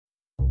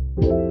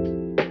I'm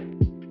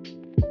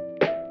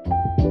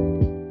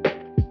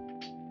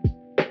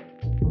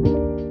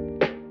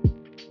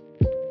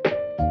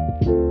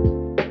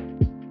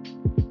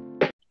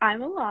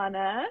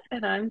Alana.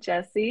 And I'm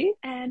Jessie.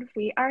 And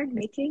we are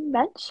making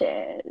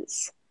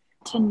benches.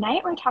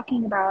 Tonight we're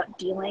talking about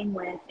dealing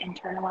with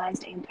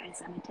internalized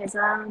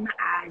anti-Semitism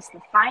as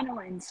the final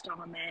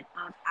installment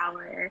of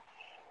our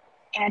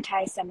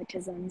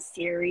anti-Semitism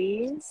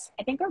series.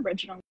 I think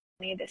originally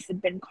this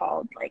had been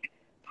called like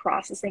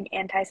processing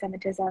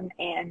anti-Semitism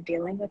and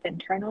dealing with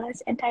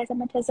internalized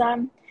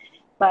anti-Semitism,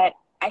 but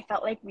I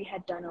felt like we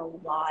had done a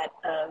lot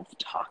of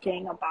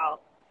talking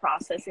about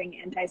processing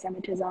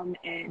anti-Semitism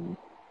in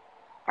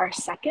our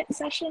second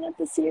session of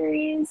the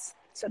series,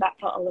 so that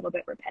felt a little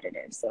bit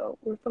repetitive. So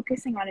we're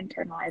focusing on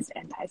internalized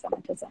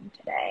anti-Semitism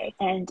today.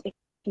 And if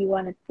you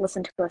want to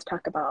listen to us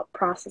talk about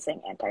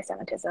processing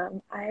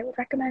anti-Semitism, I would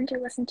recommend you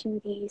listen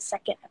to the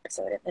second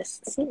episode of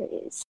this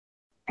series.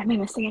 Am I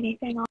missing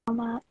anything on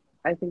that?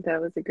 I think that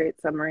was a great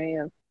summary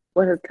of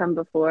what has come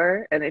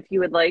before. And if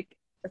you would like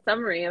a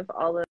summary of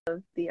all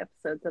of the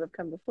episodes that have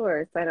come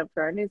before, sign up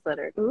for our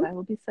newsletter. Ooh. I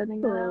will be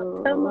sending that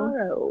out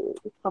tomorrow.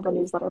 Love a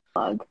newsletter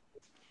plug.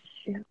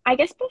 Yeah. I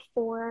guess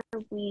before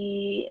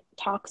we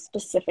talk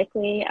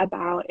specifically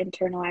about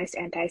internalized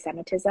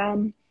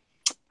anti-Semitism,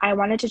 I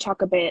wanted to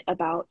talk a bit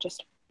about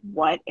just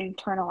what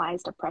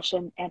internalized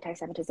oppression.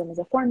 Anti-Semitism is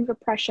a form of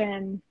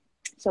oppression.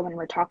 So when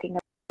we're talking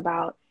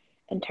about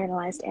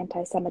internalized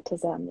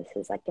anti-Semitism, this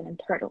is like an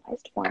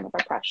internalized form of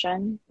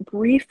oppression.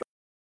 Brief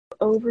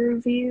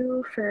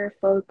overview for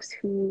folks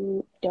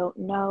who don't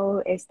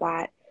know is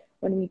that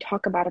when we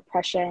talk about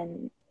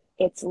oppression,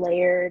 it's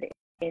layered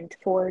into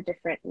 4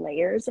 different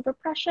layers of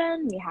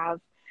oppression. We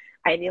have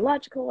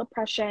ideological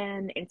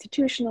oppression,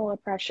 institutional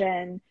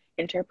oppression,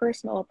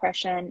 interpersonal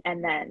oppression,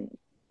 and then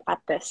at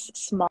this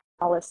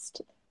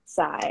smallest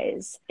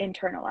size,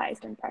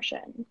 internalized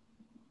oppression.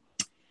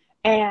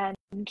 And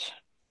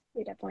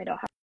we definitely don't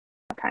have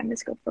time to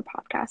scope for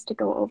podcast to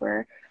go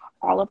over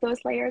all of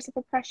those layers of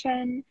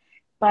oppression.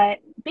 But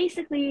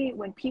basically,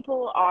 when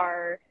people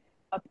are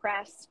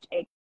oppressed,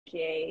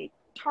 aka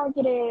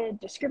targeted,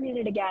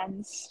 discriminated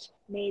against,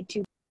 made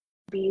to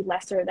be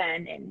lesser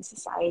than in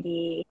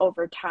society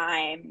over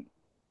time,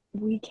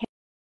 we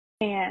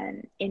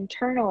can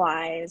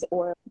internalize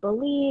or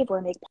believe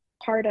or make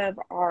part of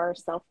our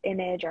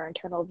self-image, our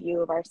internal view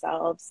of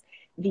ourselves,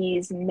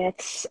 these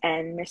myths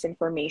and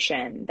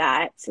misinformation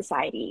that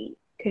society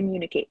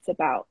communicates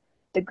about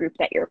the group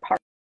that you're part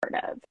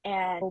of.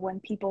 And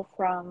when people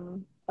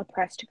from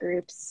oppressed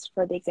groups,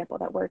 for the example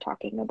that we're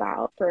talking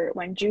about, for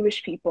when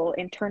Jewish people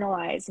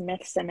internalize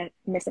myths and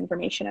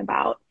misinformation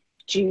about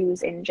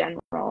Jews in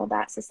general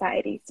that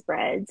society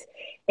spreads,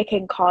 it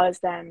can cause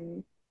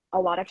them a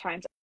lot of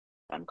times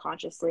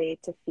unconsciously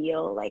to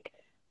feel like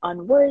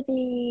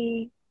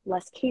unworthy,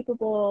 less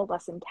capable,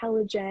 less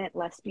intelligent,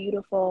 less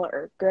beautiful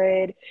or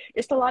good.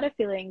 Just a lot of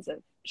feelings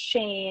of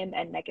shame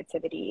and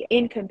negativity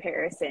in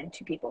comparison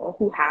to people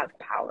who have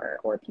power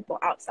or people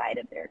outside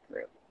of their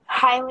group.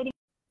 Highlighting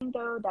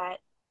though that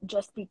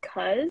just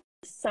because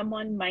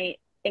someone might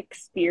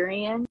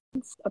experience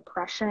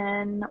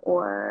oppression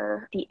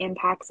or the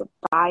impacts of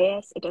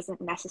bias, it doesn't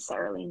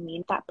necessarily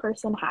mean that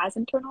person has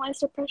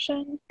internalized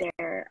oppression.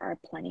 There are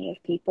plenty of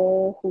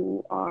people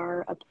who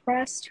are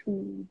oppressed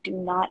who do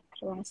not, I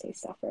don't want to say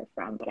suffer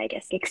from, but I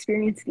guess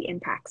experience the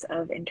impacts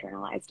of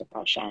internalized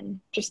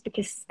oppression, just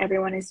because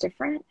everyone is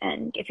different.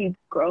 And if you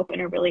grow up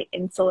in a really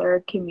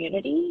insular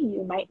community,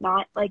 you might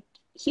not like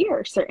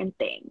hear certain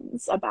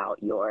things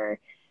about your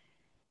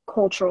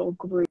cultural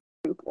group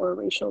or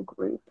racial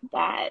group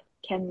that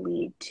can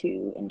lead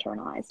to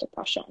internalized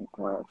oppression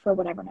or for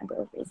whatever number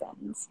of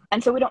reasons.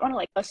 And so we don't want to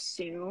like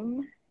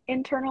assume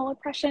internal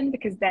oppression,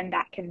 because then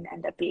that can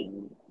end up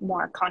being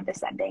more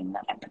condescending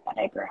than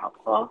empathetic or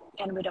helpful.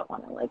 And we don't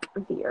want to like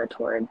veer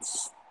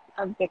towards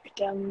a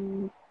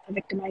victimizing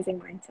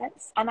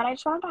mindsets. And then I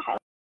just wanted to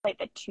highlight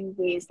the 2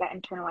 ways that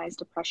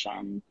internalized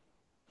oppression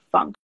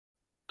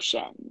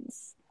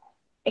functions.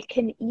 It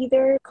can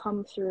either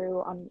come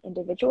through on an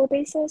individual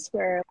basis,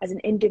 where as an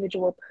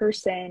individual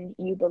person,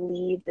 you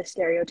believe the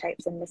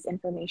stereotypes and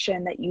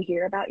misinformation that you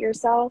hear about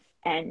yourself.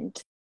 And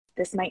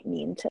this might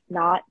mean to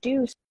not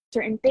do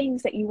certain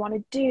things that you want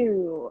to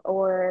do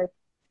or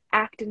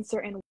act in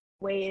certain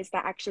ways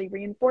that actually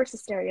reinforce a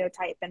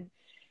stereotype and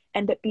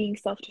end up being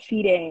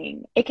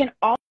self-defeating. It can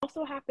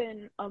also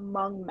happen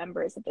among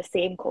members of the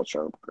same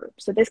cultural group.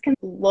 So this can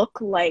look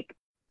like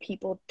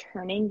people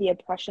turning the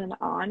oppression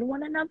on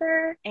one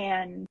another,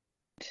 and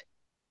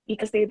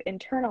because they've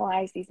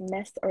internalized these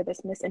myths or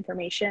this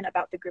misinformation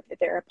about the group that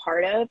they're a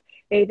part of,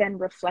 they then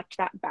reflect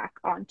that back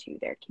onto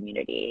their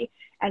community.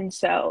 And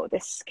so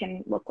this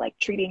can look like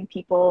treating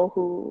people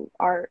who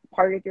are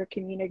part of your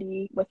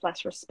community with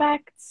less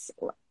respect,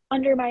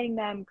 undermining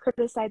them,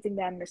 criticizing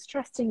them,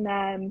 mistrusting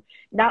them,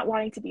 not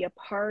wanting to be a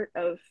part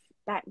of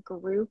that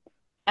group.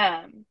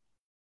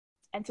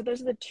 And so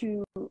those are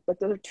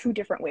two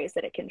different ways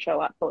that it can show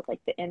up, both like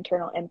the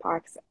internal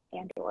impacts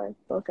and or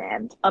both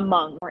and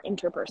among more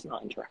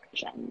interpersonal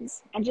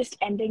interactions. And just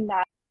ending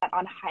that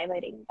on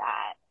highlighting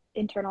that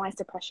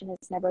internalized oppression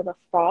is never the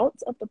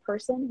fault of the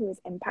person who is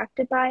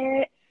impacted by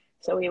it.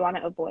 So we want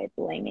to avoid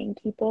blaming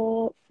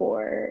people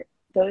for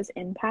those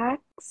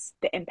impacts,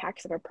 the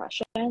impacts of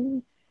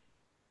oppression,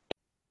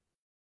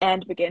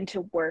 and begin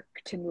to work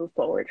to move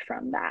forward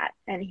from that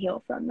and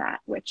heal from that,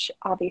 which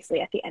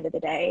obviously at the end of the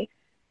day,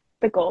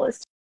 the goal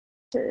is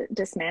to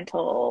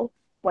dismantle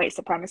white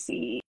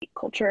supremacy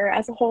culture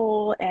as a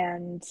whole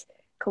and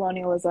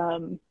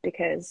colonialism,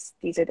 because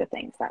these are the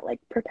things that like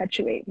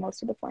perpetuate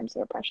most of the forms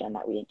of oppression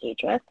that we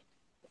engage with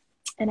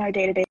in our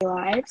day-to-day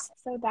lives.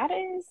 So that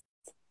is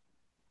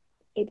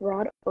a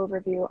broad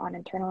overview on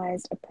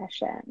internalized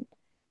oppression.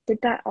 Did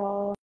that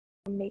all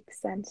make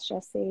sense,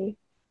 Jesse?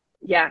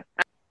 Yeah,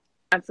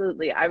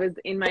 absolutely. I was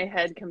in my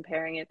head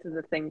comparing it to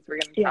the things we're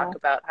going to talk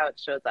about, how it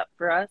shows up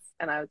for us.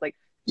 And I was like,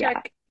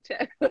 check.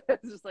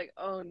 It's just like,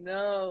 oh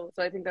no.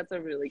 So I think that's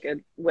a really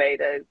good way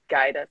to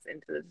guide us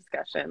into the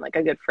discussion, like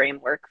a good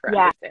framework for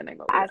understanding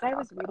what we're As I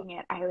was reading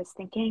it, I was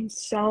thinking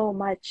so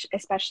much,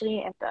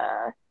 especially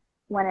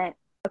when it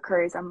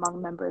occurs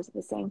among members of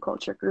the same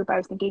culture group, I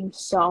was thinking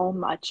so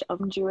much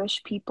of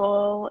Jewish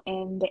people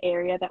in the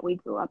area that we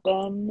grew up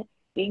in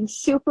being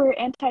super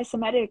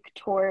anti-Semitic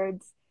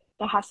towards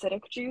the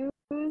Hasidic Jews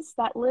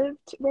that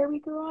lived where we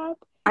grew up.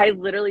 I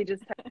literally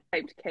just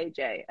typed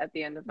KJ at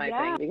the end of my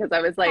thing because I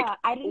was like,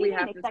 I didn't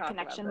even make that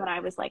connection when I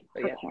was like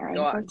preparing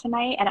for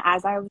tonight. And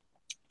as I was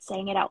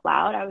saying it out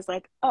loud, I was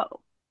like, oh,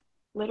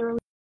 literally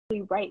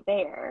right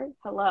there.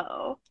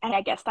 Hello. And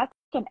I guess that's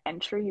an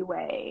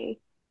entryway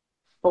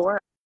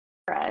for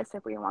us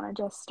if we want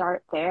to just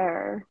start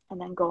there and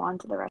then go on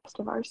to the rest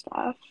of our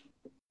stuff.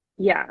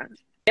 Yeah. I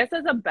guess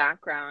as a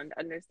background,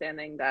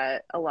 understanding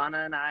that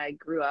Alana and I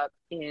grew up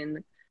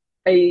in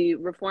a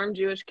Reformed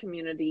Jewish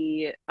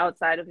community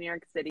outside of New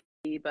York City,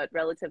 but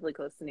relatively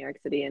close to New York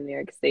City and New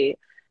York State,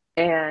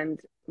 and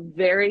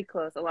very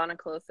close, Alana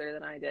closer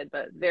than I did,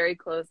 but very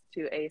close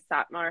to a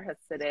Satmar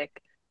Hasidic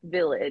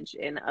village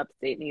in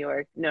upstate New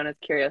York known as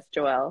Kiryas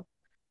Joel.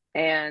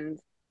 And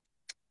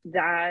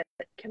that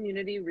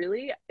community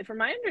really, from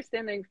my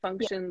understanding,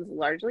 functions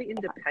largely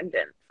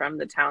independent from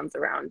the towns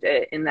around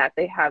it, in that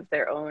they have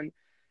their own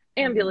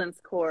ambulance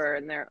corps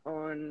and their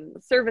own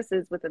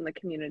services within the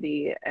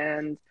community,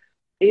 and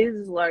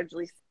is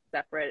largely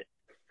separate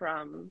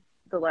from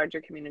the larger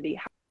community.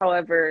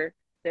 However,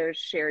 there's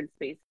shared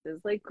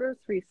spaces like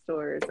grocery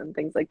stores and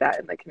things like that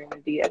in the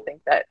community, I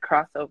think, that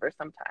cross over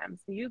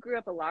sometimes. You grew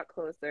up a lot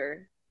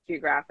closer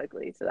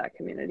geographically to that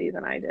community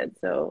than I did.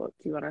 So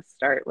do you want to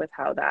start with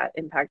how that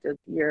impacted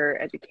your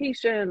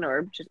education,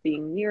 or just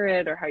being near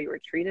it, or how you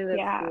were treated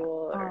at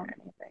school, or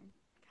anything?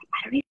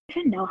 I don't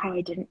even know how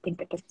I didn't think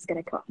that this was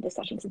going to come up in this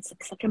session, since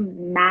it's such a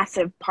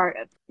massive part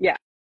of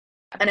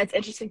and it's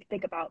interesting to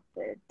think about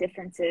the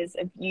differences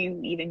of you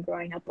even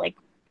growing up like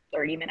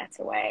 30 minutes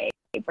away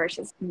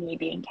versus me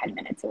being 10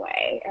 minutes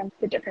away, and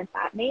the difference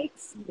that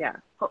makes.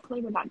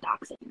 Hopefully we're not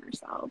doxing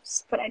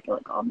ourselves, but I feel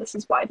like all of this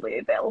is widely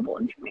available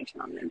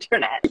information on the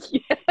internet.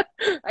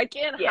 I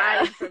can't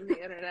hide from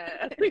the internet,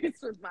 at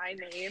least with my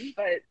name,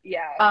 but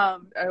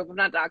I'm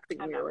not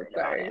doxing you.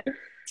 Sorry.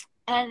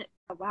 And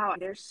wow,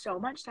 there's so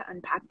much to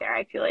unpack there.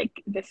 I feel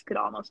like this could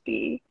almost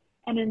be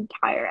an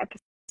entire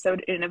episode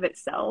in and of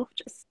itself,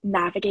 just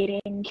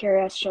navigating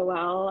Kiryas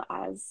Joel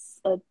as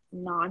a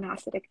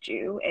non-Hasidic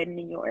Jew in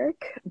New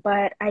York.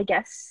 But I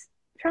guess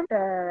from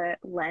the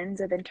lens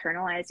of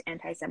internalized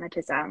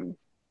anti-Semitism,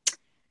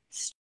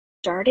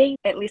 starting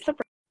at least the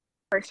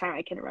first time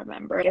I can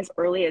remember, as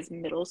early as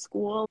middle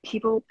school,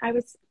 I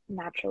was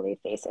naturally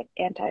facing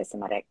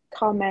anti-Semitic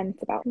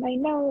comments about my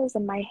nose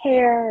and my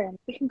hair, and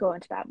we can go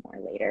into that more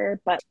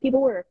later, but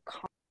people were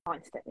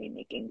constantly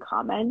making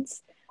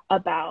comments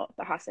about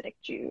the Hasidic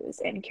Jews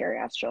in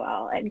Kiryas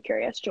Joel and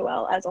Kiryas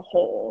Joel as a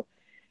whole.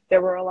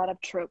 There were a lot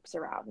of tropes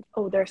around,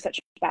 oh, they're such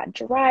bad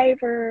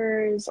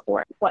drivers,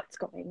 or what's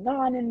going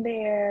on in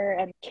there,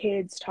 and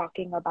kids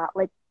talking about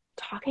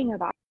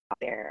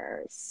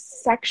their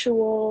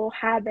sexual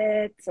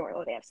habits, or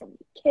oh, they have so many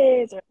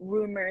kids, or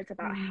rumors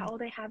about how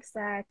they have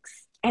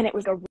sex. And it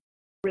was a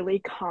really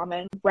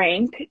common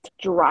prank to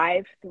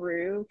drive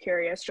through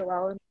Kiryas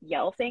Joel and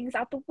yell things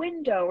out the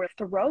window or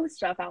throw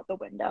stuff out the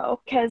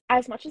window. Because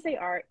as much as they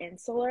are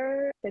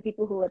insular, the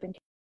people who live in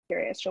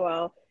Kiryas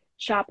Joel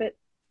shop at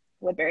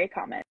Woodbury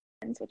Commons,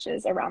 which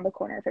is around the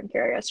corner from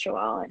Kiryas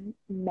Joel, and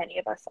many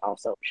of us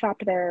also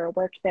shopped there or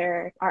worked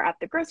there, are at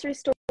the grocery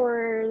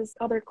stores,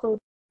 other clothing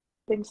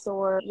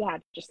store,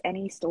 just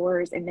any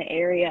stores in the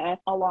area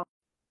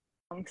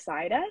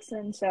alongside us.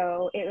 And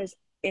so it was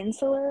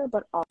insular,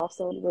 but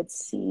also you would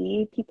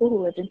see people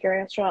who lived in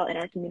Kiryas Joel in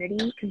our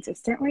community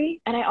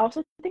consistently. And I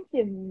also think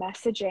the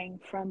messaging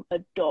from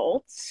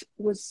adults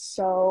was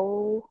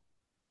so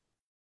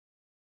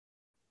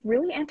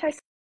really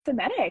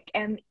anti-Semitic,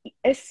 and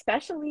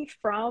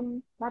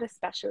not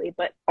especially,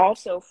 but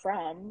also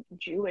from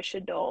Jewish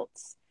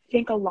adults.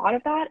 think a lot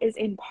of that is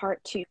in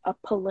part to a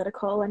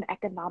political and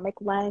economic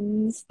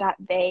lens that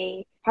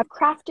they have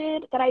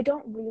crafted that I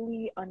don't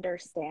really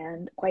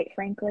understand, quite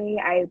frankly.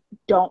 I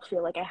don't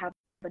feel like I have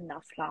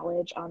enough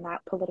knowledge on that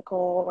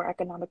political or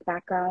economic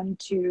background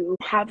to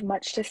have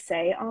much to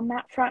say on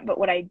that front. But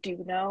what I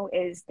do know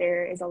is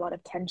there is a lot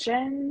of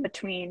tension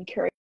between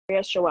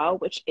Kiryas Joel,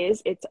 which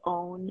is its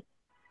own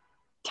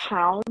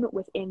town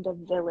within the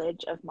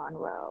village of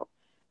Monroe.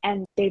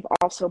 And they've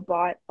also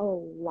bought a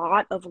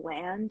lot of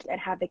land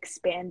and have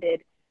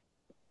expanded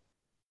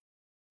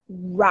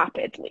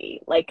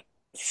rapidly, like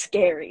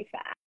scary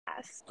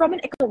fast. From an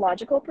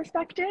ecological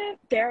perspective,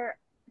 and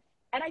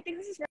I think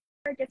this is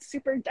where it gets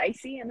super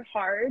dicey and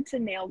hard to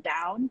nail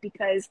down,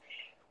 because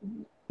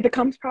it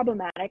becomes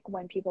problematic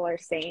when people are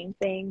saying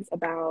things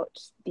about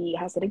the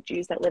Hasidic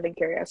Jews that live in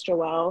Kiryas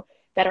Joel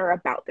that are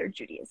about their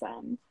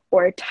Judaism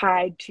or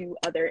tied to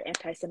other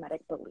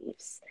anti-Semitic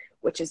beliefs,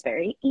 which is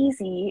very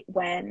easy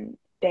when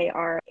they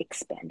are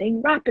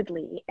expanding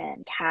rapidly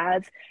and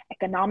have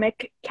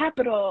economic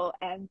capital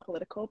and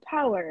political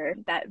power.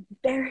 That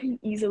very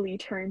easily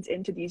turns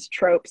into these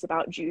tropes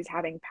about Jews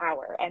having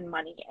power and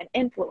money and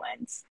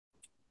influence.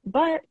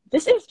 But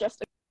this is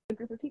just a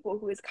group of people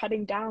who is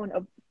cutting down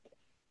an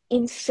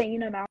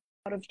insane amount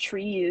of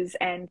trees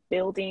and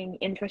building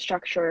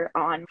infrastructure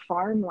on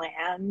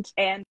farmland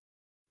and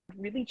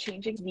really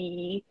changing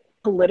the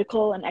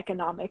political and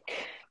economic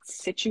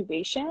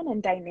situation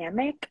and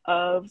dynamic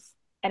of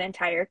an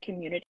entire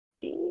community.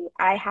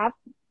 I have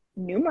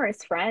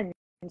numerous friends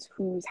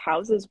whose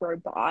houses were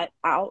bought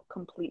out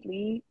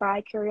completely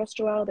by Kiryas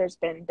Joel. There's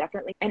been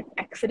definitely an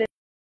exodus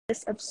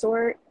of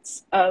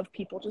sorts of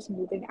people just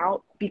moving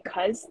out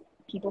because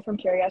people from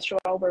Kiryas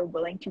Joel were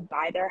willing to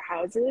buy their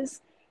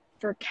houses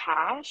for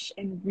cash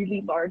in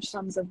really large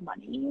sums of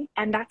money.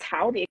 And that's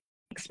how the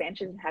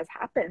expansion has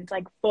happened.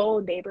 Like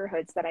full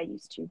neighborhoods that I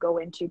used to go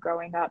into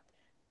growing up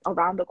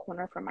around the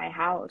corner from my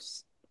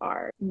house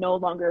are no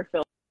longer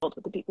filled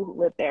with the people who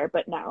live there,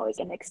 but now is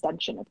an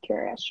extension of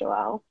Kiryas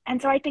Joel.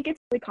 And so I think it's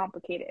really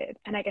complicated.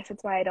 And I guess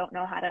that's why I don't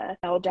know how to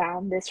nail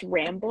down this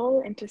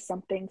ramble into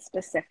something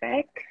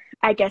specific.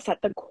 I guess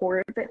at the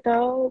core of it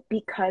though,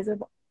 because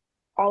of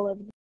all of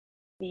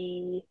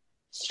the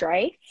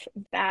strife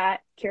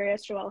that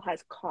Kiryas Joel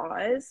has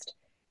caused,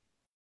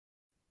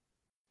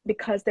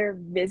 because they're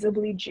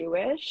visibly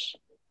Jewish,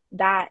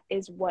 that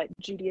is what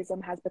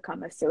Judaism has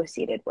become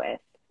associated with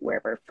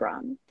where we're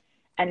from.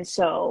 And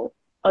so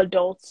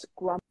adults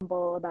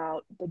grumble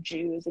about the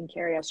Jews in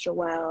Kiryas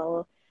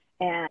Joel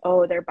and,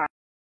 oh, they're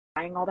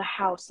buying all the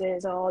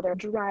houses, oh, they're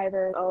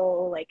drivers,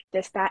 oh, like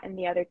this, that, and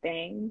the other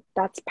thing.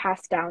 That's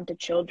passed down to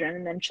children.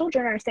 And then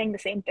children are saying the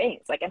same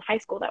things. Like in high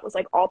school, that was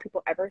like all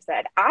people ever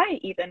said. I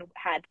even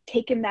had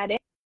taken that in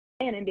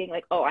and being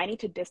like, oh, I need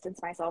to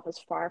distance myself as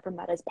far from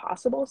that as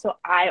possible. So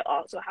I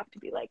also have to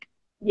be like,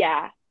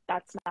 yeah,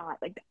 that's not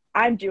like,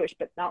 I'm Jewish,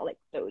 but not like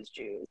those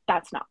Jews.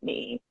 That's not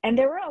me. And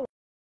there were a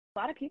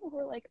lot of people who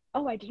were like,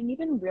 oh, I didn't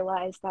even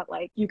realize that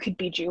like you could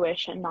be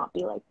Jewish and not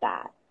be like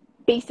that.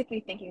 Basically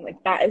thinking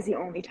like that is the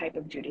only type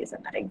of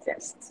Judaism that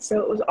exists.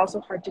 So it was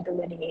also hard to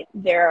delineate.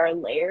 There are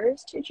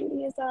layers to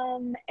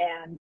Judaism,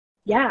 and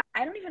yeah,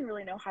 I don't even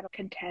really know how to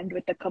contend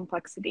with the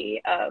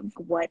complexity of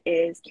what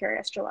is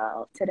Kiryas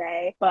Joel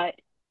today, but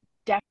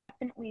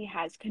definitely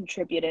has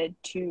contributed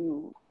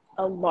to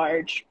a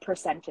large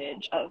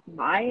percentage of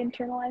my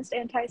internalized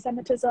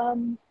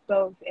anti-Semitism,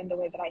 both in the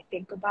way that I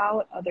think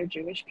about other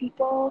Jewish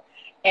people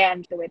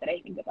and the way that I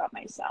think about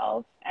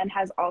myself, and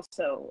has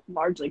also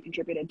largely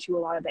contributed to a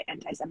lot of the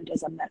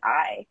anti-Semitism that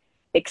I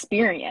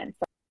experienced,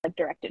 like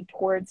directed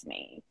towards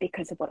me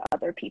because of what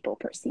other people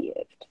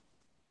perceived.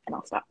 And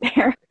I'll stop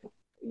there.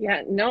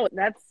 Yeah, no,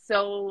 that's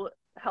so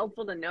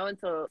helpful to know. And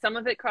so some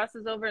of it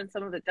crosses over and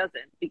some of it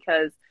doesn't,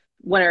 because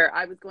when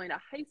I was going to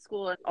high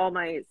school and all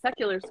my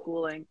secular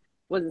schooling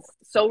was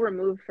so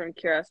removed from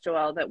Kiryas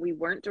Joel that we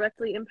weren't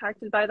directly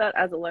impacted by that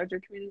as a larger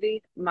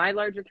community. My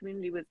larger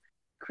community was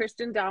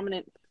Christian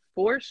dominant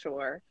for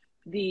sure.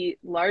 The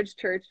large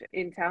church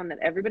in town that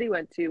everybody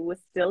went to was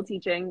still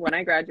teaching when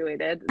I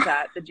graduated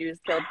that the Jews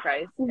killed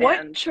Christ. What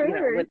and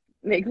church? Would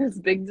make this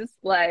big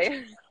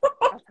display.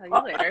 I'll tell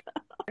you later,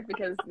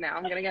 because now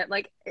I'm gonna get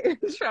like in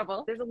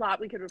trouble. There's a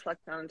lot we could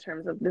reflect on in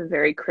terms of the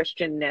very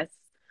Christianness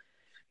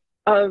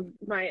of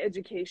my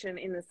education,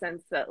 in the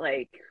sense that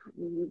like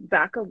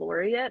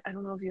baccalaureate, I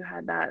don't know if you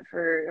had that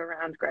for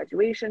around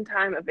graduation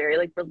time, a very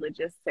like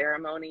religious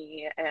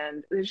ceremony,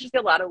 and there's just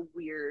a lot of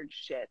weird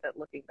shit that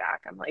looking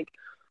back I'm like,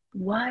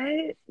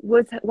 why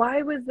was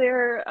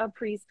there a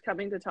priest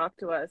coming to talk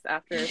to us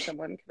after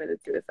someone committed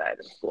suicide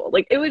in school?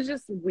 Like it was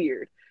just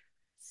weird.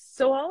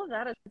 So all of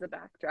that as a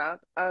backdrop,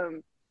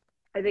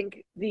 I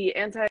think the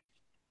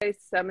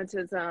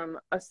anti-Semitism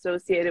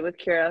associated with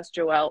Kiryas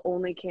Joel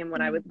only came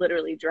when I would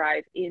literally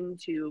drive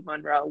into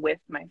Monroe with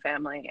my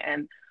family.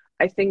 And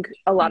I think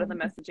a lot of the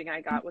messaging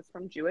I got was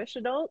from Jewish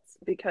adults,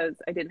 because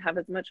I didn't have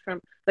as much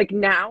from, like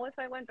now, if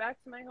I went back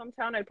to my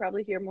hometown, I'd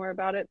probably hear more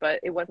about it,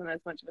 but it wasn't as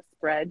much of a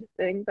spread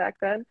thing back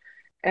then.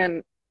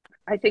 And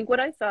I think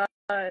what I saw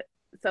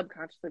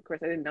subconsciously, of course,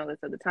 I didn't know this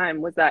at the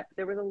time, was that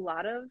there was a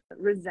lot of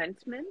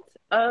resentment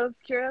of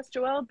Kiryas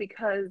Joel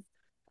because,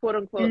 quote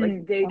unquote,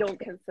 like they don't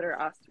consider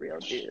us real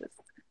Jews.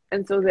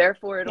 And so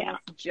therefore it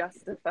almost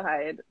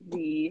justified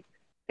the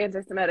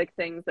anti-Semitic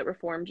things that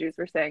Reform Jews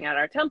were saying at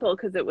our temple,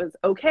 because it was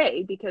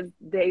okay, because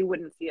they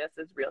wouldn't see us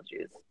as real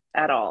Jews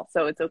at all.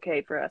 So it's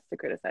okay for us to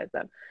criticize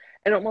them.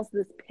 And almost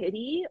this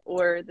pity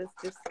or this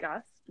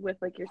disgust with,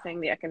 like you're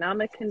saying, the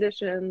economic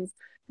conditions,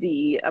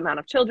 the amount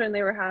of children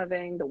they were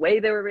having, the way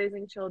they were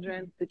raising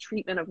children, the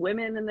treatment of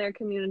women in their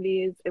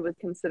communities. It was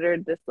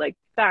considered this like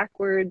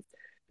backwards,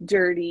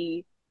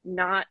 dirty,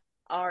 not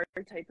our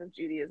type of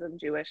Judaism,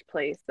 Jewish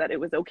place that it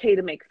was okay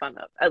to make fun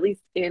of, at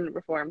least in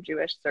Reform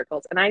Jewish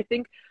circles. And I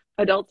think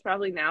adults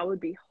probably now would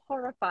be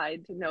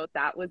horrified to know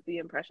that was the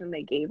impression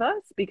they gave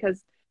us,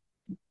 because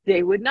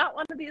they would not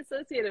want to be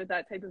associated with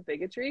that type of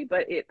bigotry,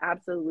 but it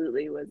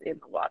absolutely was in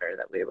the water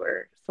that we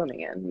were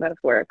swimming in,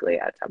 metaphorically,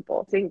 at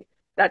Temple. I think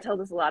that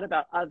tells us a lot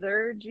about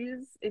other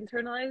Jews'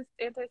 internalized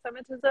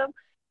anti-Semitism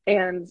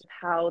and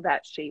how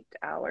that shaped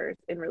ours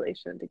in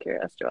relation to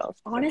Kiryas Joel.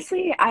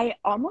 Honestly, I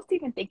almost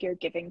even think you're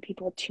giving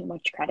people too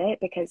much credit,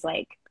 because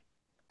like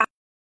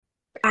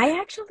I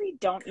actually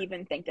don't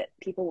even think that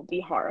people will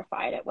be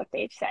horrified at what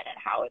they've said and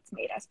how it's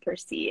made us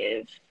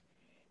perceive.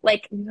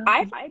 Like,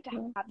 I've had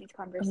to have these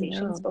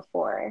conversations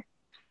before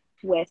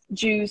with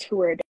Jews who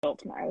were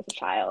adults when I was a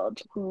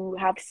child, who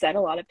have said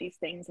a lot of these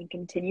things and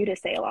continue to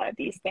say a lot of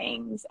these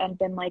things, and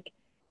been like,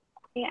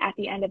 at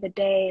the end of the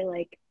day,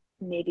 like,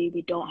 maybe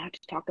we don't have to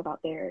talk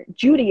about their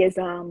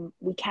Judaism.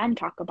 We can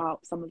talk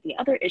about some of the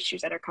other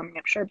issues that are coming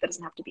up, sure, but it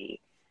doesn't have to be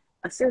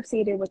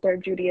associated with their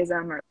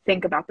Judaism, or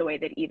think about the way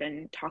that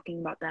even talking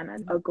about them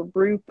as a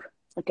group,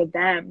 like a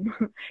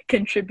them,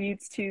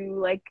 contributes to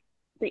like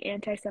the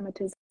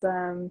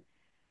anti-Semitism.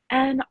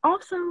 And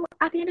also,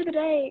 at the end of the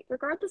day,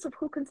 regardless of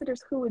who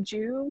considers who a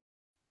Jew,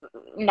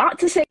 not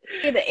to say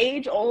the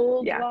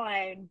age-old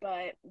line,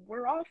 but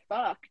we're all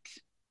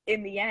fucked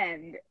in the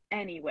end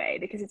anyway,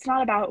 because it's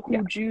not about who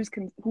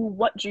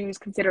what Jews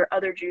consider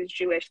other Jews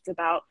Jewish. It's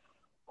about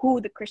who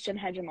the Christian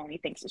hegemony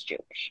thinks is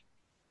Jewish.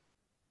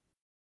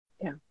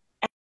 Yeah.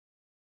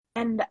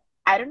 And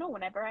I don't know,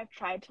 whenever I've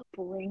tried to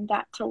bring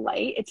that to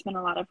light, it's been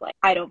a lot of like,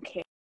 I don't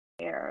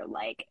care,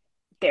 like,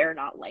 they're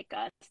not like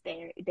us,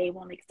 they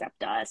won't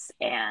accept us,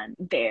 and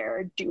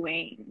they're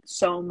doing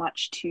so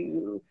much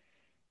to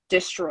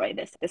destroy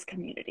this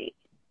community,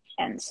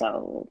 and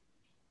so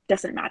it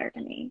doesn't matter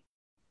to me,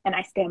 and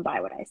I stand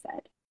by what I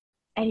said.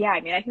 And yeah,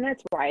 I mean, I think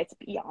that's why it's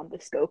beyond the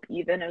scope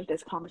even of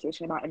this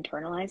conversation about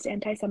internalized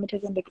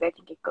anti-Semitism, because I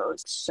think it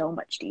goes so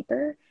much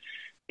deeper.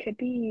 It could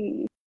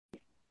be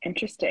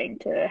interesting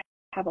to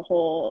have a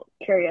whole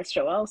Kiryas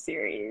Joel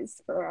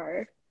series for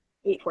our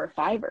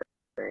 845ers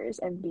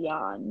and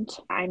beyond.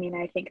 I mean,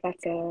 I think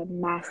that's a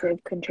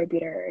massive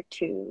contributor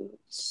to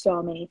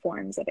so many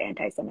forms of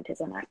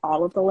anti-Semitism at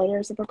all of the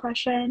layers of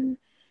oppression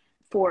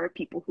for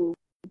people who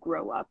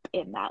grow up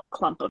in that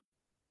clump of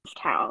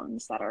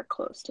towns that are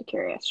close to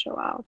Kiryas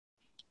Joel.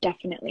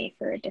 Definitely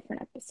for a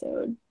different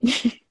episode.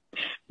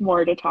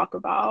 More to talk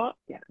about.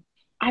 Yeah.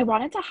 I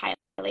wanted to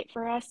highlight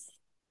for us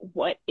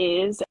what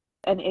is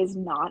and is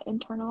not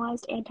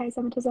internalized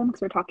anti-Semitism,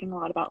 because we're talking a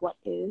lot about what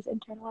is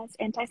internalized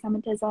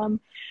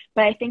anti-Semitism.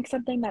 But I think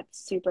something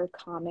that's super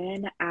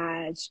common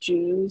as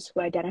Jews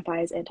who identify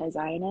as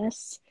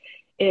anti-Zionists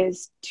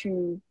is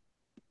to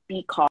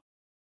be called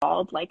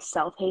like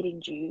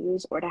self-hating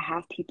Jews, or to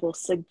have people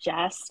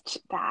suggest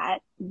that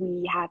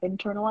we have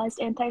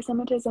internalized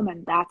anti-Semitism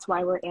and that's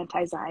why we're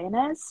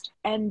anti-Zionist.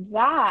 And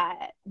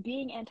that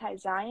being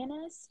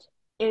anti-Zionist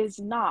is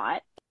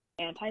not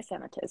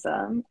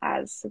anti-Semitism,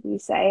 as we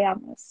say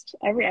almost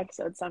every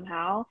episode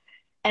somehow.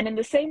 And in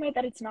the same way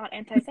that it's not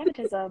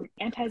anti-Semitism,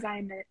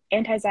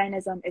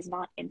 anti-Zionism is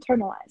not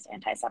internalized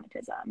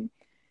anti-Semitism.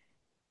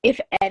 If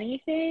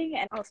anything,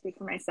 and I'll speak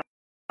for myself,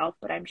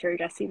 but I'm sure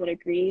Jesse would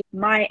agree,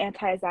 my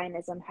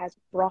anti-Zionism has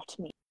brought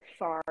me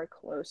far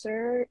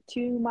closer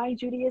to my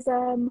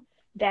Judaism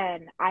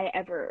than I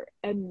ever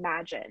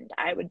imagined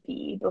I would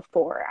be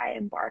before I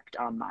embarked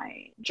on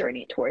my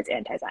journey towards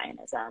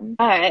anti-Zionism.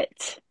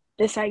 But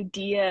this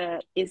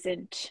idea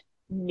isn't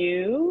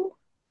new,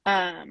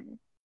 and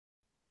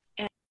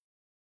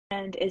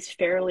is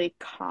fairly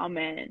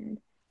common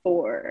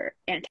for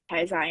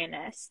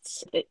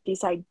anti-Zionists.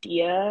 This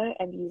idea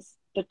and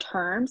the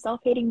term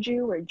self-hating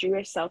Jew or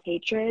Jewish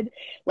self-hatred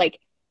like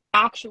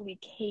actually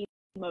came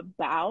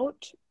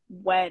about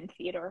when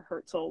Theodor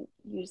Herzl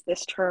used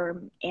this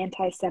term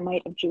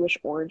anti-Semite of Jewish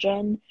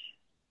origin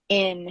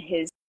in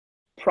his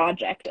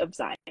project of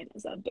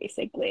Zionism,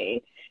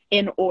 basically,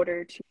 in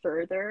order to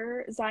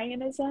further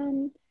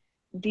Zionism.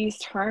 These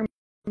terms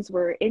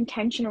were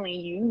intentionally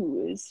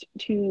used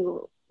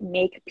to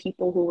make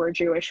people who were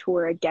Jewish, who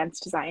were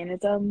against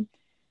Zionism,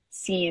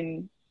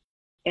 seem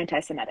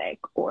anti-Semitic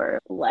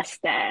or less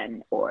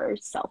than or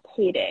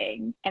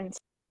self-hating. And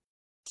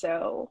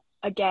so,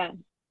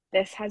 again,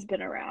 this has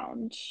been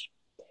around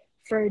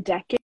for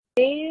decades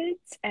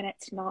and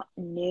it's not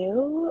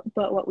new,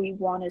 but what we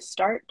want to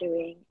start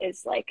doing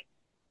is like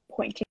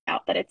pointing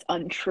out that it's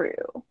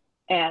untrue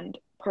and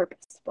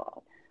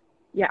purposeful.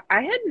 Yeah,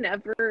 I had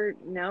never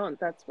known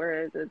that's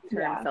where the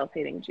term Yeah.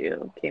 self-hating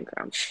Jew came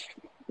from.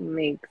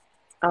 Makes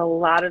a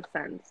lot of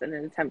sense in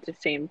an attempt to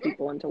shame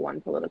people into one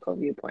political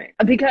viewpoint.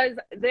 Because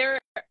there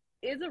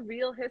is a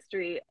real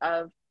history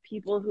of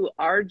people who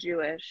are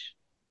Jewish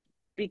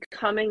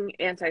becoming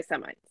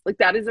anti-Semites. Like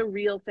that is a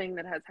real thing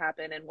that has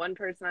happened. And one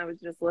person I was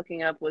just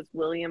looking up was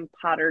William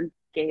Potter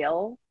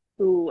Gale,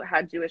 who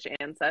had Jewish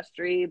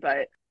ancestry,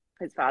 but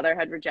his father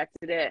had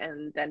rejected it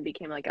and then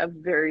became like a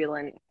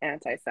virulent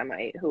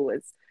anti-Semite who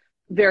was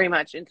very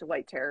much into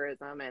white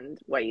terrorism and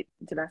white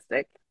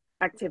domestic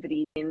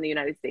activity in the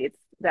United States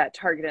that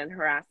targeted and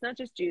harassed not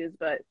just Jews,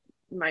 but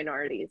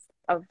minorities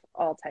of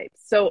all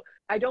types. So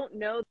I don't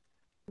know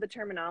the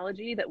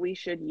terminology that we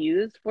should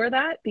use for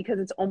that because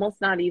it's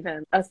almost not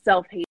even a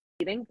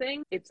self-hating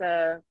thing. It's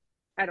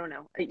I don't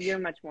know. You're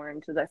much more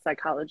into the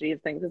psychology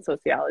of things and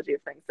sociology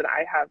of things that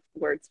I have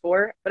words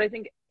for. But I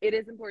think it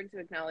is important to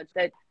acknowledge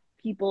that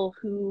people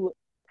who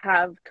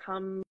have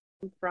come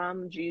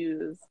from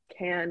Jews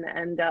can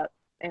end up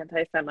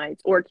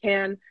anti-Semites or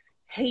can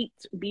hate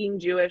being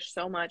Jewish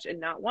so much and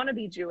not want to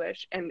be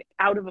Jewish and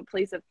out of a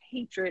place of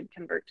hatred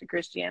convert to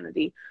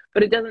Christianity.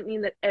 But it doesn't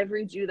mean that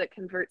every Jew that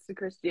converts to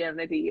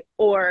Christianity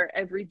or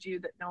every Jew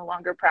that no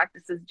longer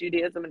practices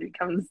Judaism and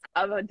becomes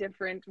of a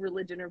different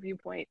religion or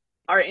viewpoint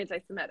are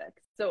anti-Semitic.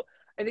 So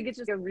I think it's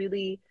just a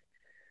really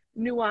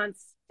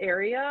nuanced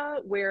area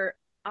where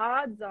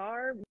odds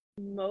are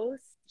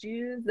most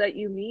Jews that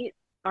you meet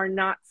are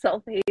not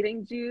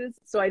self-hating Jews.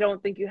 So I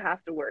don't think you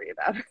have to worry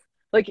about it.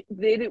 Like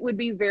it would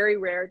be very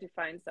rare to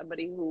find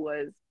somebody who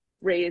was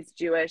raised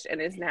Jewish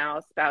and is now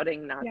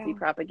spouting Nazi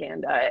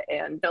propaganda,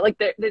 and like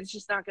that's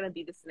just not going to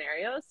be the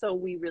scenario. So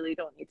we really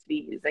don't need to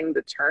be using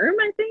the term,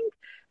 I think.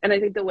 And I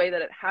think the way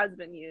that it has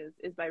been used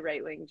is by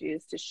right-wing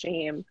Jews to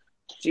shame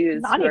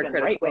Jews Not who are even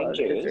critical right-wing of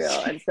Jews.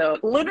 Israel. And so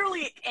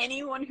literally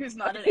anyone who's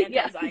not an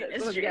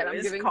anti-Zionist Jew I'm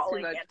is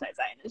calling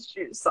anti-Zionist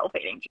Jews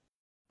self-hating Jews.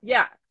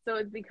 Yeah, so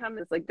it's become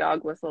this like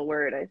dog whistle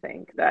word, I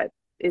think, that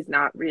is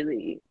not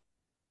really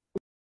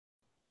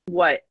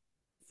what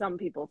some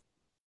people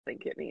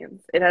think it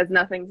means. It has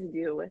nothing to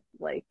do with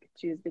like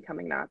Jews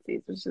becoming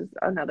Nazis, which is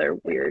another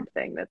weird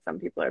thing that some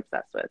people are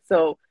obsessed with.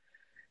 So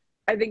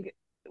I think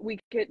we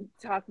could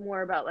talk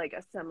more about like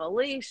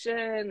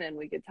assimilation, and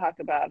we could talk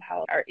about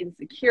how our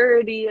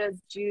insecurity as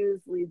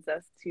Jews leads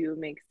us to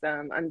make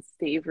some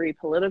unsavory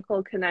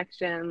political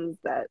connections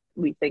that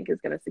we think is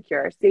going to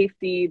secure our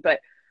safety. But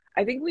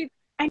I think we've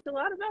talked a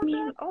lot about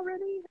that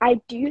already. I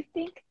do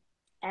think,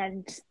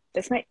 and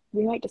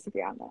we might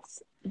disagree on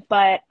this,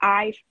 but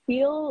I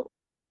feel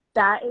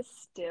that is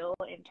still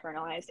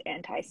internalized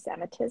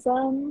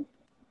anti-Semitism.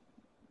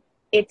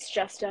 It's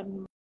just a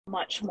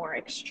much more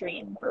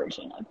extreme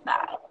version of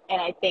that. And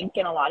I think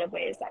in a lot of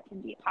ways that can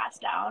be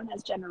passed down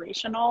as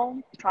generational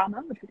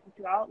trauma, which we talked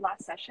about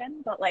last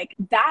session. But like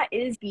that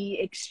is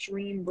the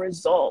extreme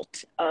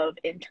result of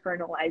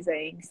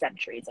internalizing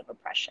centuries of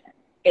oppression,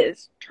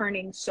 is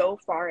turning so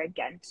far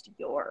against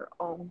your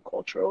own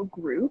cultural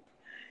group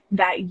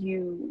that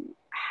you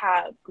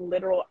have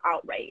literal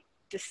outright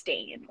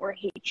disdain or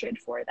hatred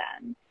for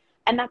them.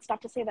 And that's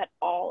not to say that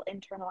all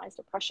internalized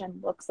oppression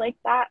looks like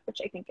that, which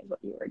I think is what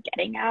you were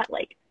getting at.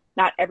 Like,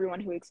 not everyone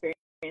who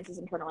experiences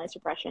internalized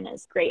oppression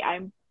is great. I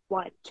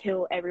want to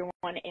kill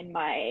everyone in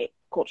my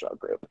cultural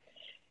group.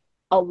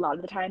 A lot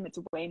of the time, it's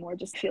way more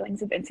just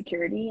feelings of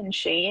insecurity and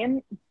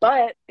shame.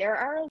 But there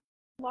are a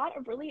lot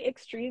of really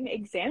extreme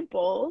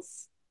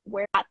examples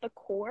where at the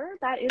core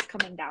that is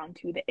coming down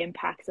to the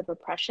impacts of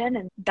oppression,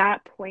 and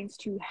that points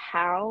to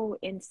how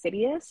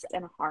insidious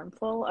and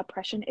harmful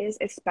oppression is,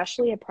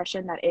 especially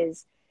oppression that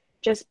is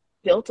just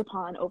built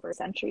upon over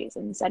centuries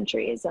and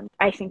centuries. And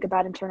I think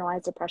about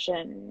internalized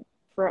oppression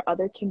for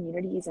other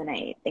communities, and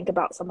I think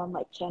about someone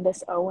like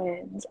Candace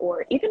Owens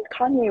or even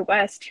Kanye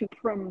West, who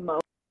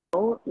promote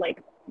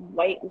like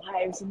white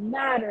lives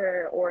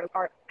matter or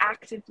are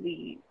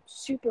actively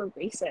super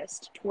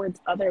racist towards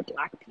other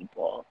Black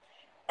people.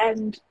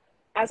 And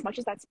as much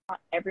as that's not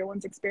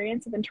everyone's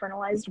experience of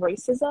internalized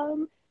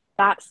racism,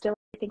 that still,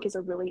 I think, is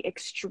a really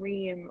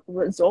extreme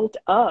result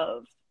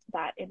of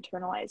that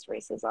internalized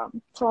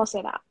racism. So I'll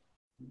say that.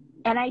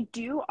 And I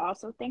do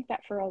also think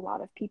that for a lot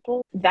of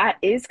people, that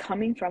is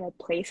coming from a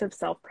place of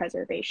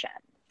self-preservation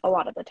a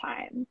lot of the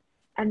time.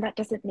 And that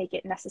doesn't make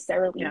it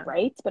necessarily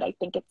right, but I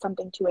think it's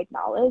something to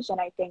acknowledge.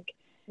 And I think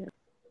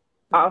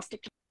I'll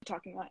stick to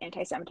talking about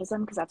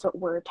anti-Semitism because that's what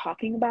we're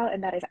talking about,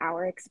 and that is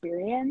our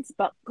experience.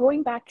 But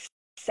going back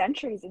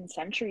centuries and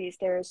centuries,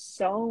 there is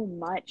so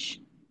much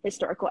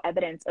historical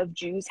evidence of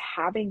Jews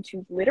having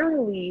to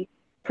literally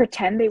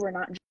pretend they were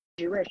not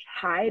Jewish,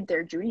 hide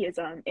their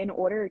Judaism in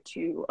order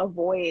to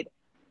avoid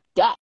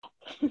death.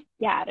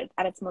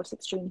 At its most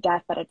extreme,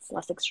 death. At its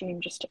less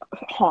extreme, just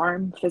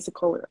harm,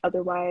 physical or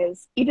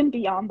otherwise, even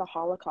beyond the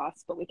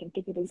Holocaust. But we can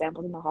think of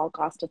examples in the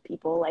Holocaust of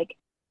people like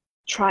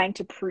trying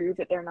to prove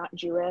that they're not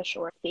Jewish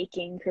or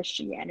faking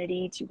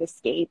Christianity to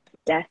escape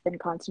death in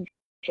concentration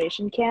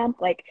camp,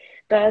 like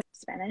the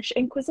Spanish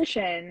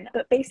Inquisition.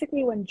 But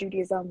basically, when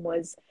Judaism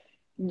was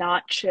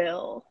not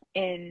chill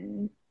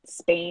in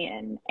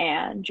Spain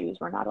and Jews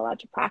were not allowed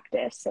to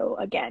practice. So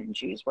again,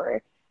 Jews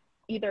were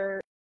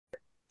either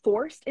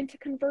forced into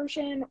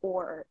conversion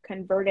or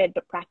converted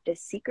but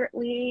practiced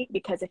secretly,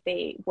 because if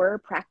they were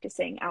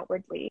practicing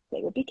outwardly,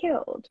 they would be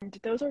killed. And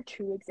those are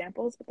two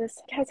examples, but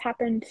this has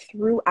happened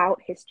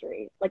throughout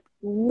history, like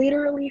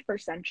literally for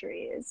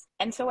centuries.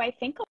 And so I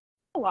think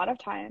a lot of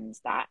times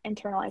that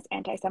internalized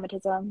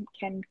anti-Semitism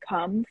can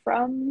come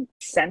from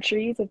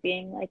centuries of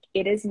being like,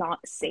 it is not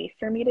safe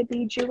for me to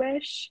be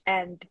Jewish,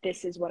 and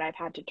this is what I've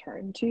had to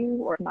turn to,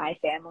 or my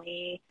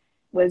family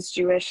was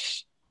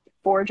Jewish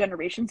 4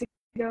 generations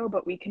ago,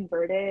 but we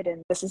converted,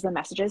 and this is the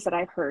messages that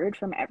I've heard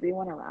from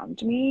everyone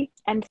around me.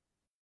 And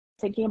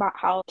thinking about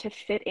how to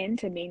fit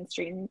into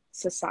mainstream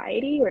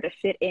society, or to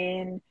fit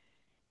in,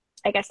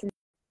 I guess, in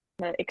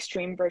the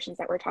extreme versions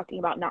that we're talking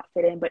about, not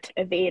fit in, but to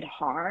evade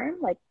harm,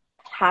 like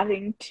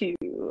having to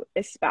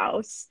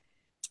espouse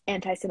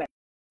anti-Semitic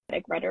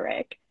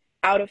rhetoric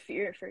out of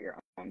fear for your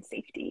own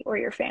safety or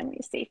your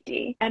family's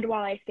safety. And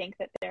while I think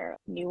that there are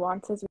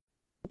nuances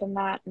than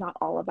that, not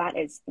all of that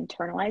is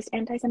internalized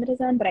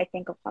anti-Semitism, but I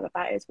think a lot of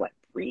that is what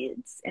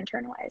breeds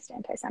internalized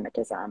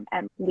anti-Semitism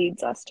and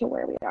leads us to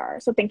where we are.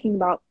 So thinking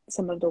about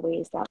some of the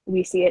ways that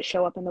we see it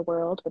show up in the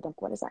world, but then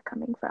what is that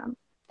coming from?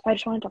 I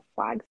just wanted to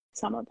flag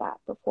some of that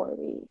before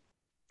we...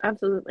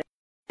 Absolutely.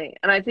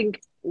 And I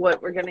think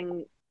what we're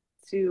getting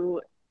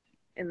to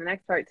in the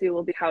next part too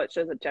will be how it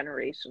shows up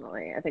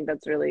generationally. I think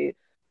that's really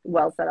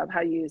well set up.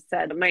 How you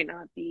said it might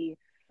not be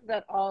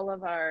that all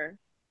of our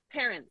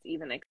parents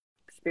even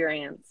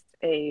experienced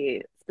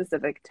a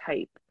specific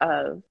type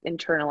of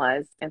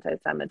internalized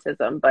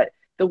anti-Semitism, but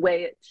the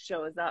way it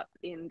shows up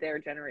in their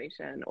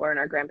generation or in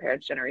our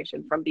grandparents'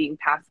 generation from being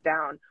passed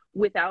down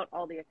without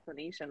all the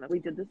explanation of we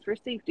did this for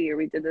safety or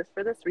we did this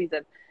for this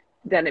reason,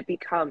 then it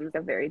becomes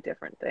a very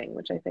different thing,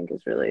 which I think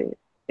is really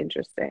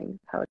interesting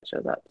how it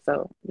shows up.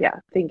 So yeah,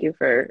 thank you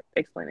for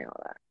explaining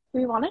all that.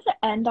 We wanted to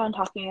end on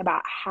talking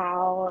about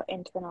how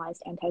internalized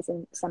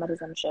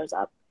anti-Semitism shows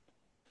up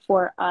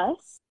for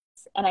us.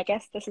 And I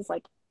guess this is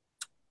like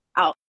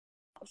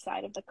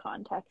outside of the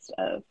context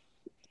of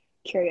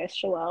Curious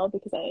Joelle,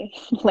 because I,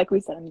 like we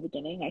said in the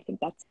beginning, I think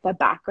that's the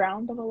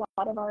background of a lot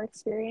of our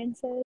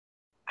experiences.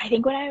 I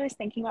think when I was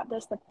thinking about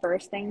this, the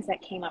first things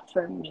that came up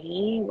for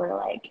me were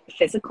like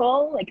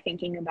physical, like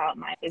thinking about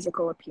my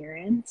physical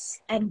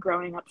appearance and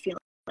growing up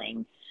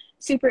feeling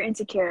super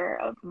insecure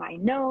of my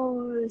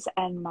nose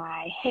and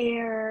my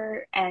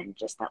hair, and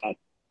just that I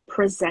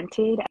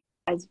presented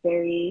as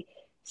very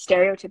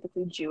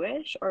stereotypically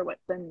Jewish, or what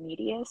the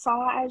media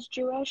saw as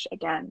Jewish.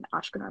 Again,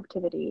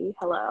 Ashkenormativity,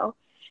 hello.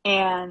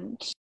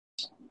 And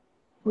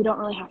we don't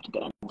really have to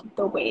get into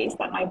the ways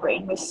that my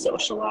brain was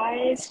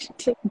socialized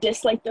to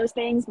dislike those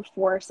things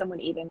before someone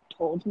even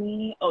told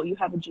me, oh, you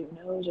have a Jew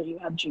nose or you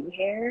have Jew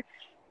hair.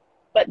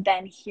 But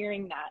then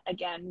hearing that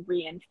again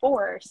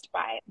reinforced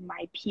by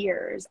my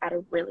peers at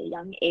a really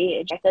young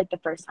age, I feel like the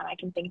first time I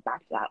can think back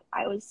to that,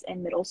 I was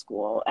in middle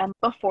school. And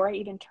before I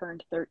even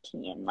turned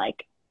 13,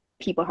 like,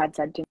 people had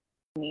said to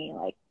me,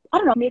 like, I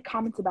don't know, made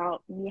comments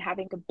about me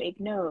having a big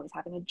nose,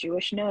 having a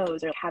Jewish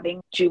nose, or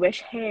having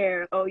Jewish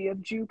hair. Oh, you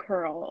have Jew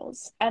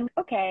curls. And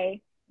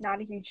okay, not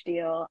a huge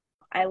deal.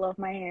 I love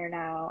my hair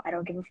now. I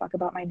don't give a fuck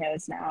about my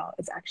nose now.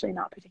 It's actually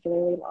not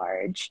particularly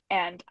large.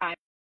 And I'm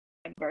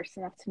versed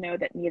enough to know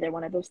that neither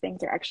one of those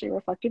things are actually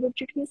reflective of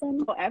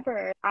Judaism.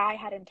 However, I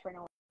had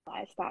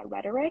internalized that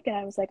rhetoric, and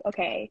I was like,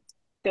 okay,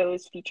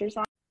 those features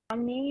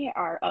on me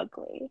are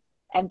ugly,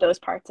 and those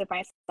parts of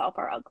myself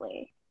are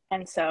ugly.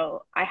 And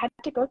so I had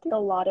to go through a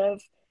lot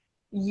of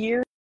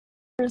years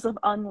of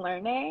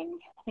unlearning.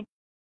 I think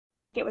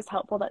it was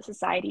helpful that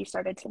society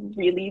started to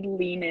really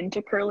lean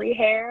into curly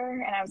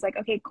hair. And I was like,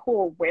 okay,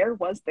 cool. Where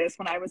was this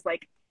when I was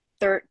like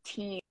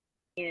 13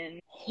 and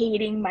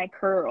hating my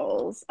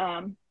curls?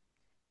 And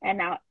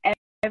now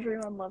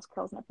everyone loves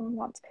curls and everyone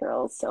wants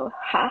curls. So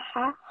ha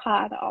ha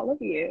ha to all of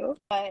you.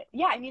 But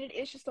yeah, I mean, it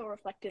is just so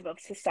reflective of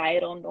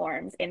societal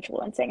norms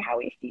influencing how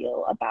we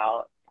feel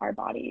about our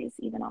bodies,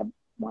 even on a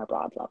more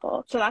broad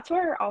level. So that's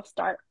where I'll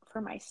start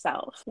for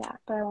myself. Yeah,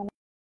 but I want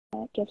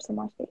to give some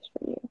more space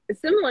for you.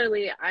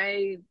 Similarly,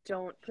 I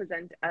don't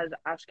present as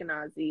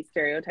Ashkenazi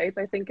stereotype,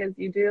 I think, as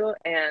you do.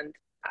 And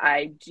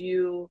I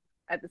do,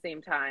 at the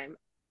same time,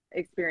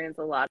 experience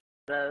a lot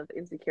of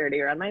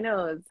insecurity around my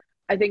nose.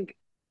 I think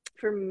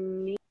for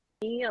me,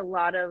 a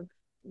lot of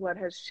what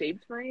has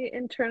shaped my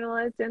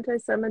internalized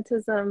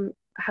anti-Semitism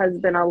has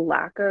been a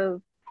lack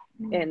of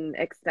an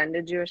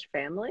extended Jewish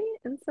family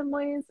in some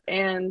ways,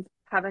 and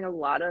having a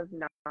lot of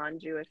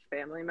non-Jewish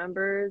family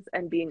members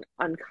and being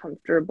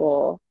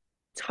uncomfortable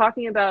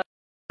talking about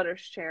or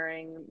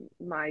sharing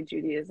my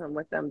Judaism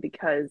with them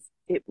because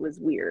it was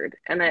weird.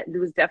 And it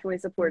was definitely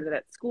supported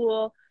at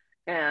school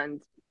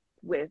and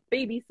with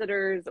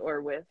babysitters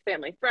or with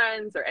family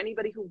friends or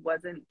anybody who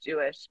wasn't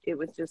Jewish. It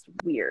was just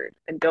weird.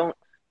 And don't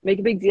make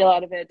a big deal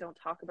out of it, don't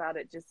talk about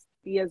it, just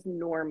be as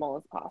normal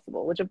as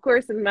possible, which of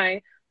course in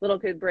my little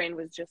kid brain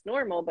was just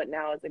normal, but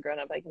now as a grown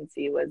up I can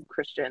see was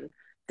Christian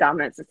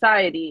dominant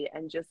society,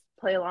 and just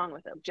play along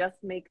with it. Just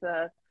make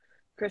the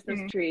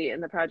Christmas tree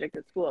in the project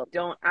at school.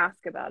 Don't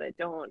ask about it.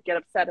 Don't get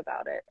upset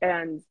about it.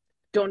 And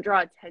don't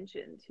draw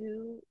attention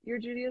to your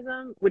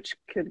Judaism, which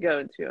could go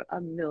into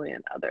a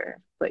million other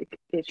like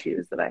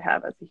issues that I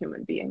have as a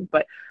human being.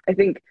 But I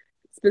think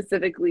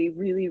specifically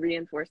really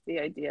reinforced the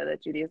idea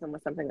that Judaism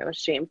was something that was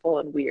shameful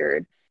and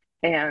weird,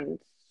 and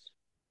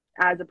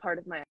as a part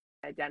of my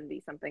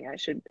identity, something I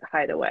should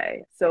hide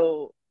away.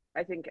 So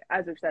I think,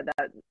 as we've said,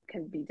 that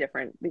can be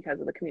different because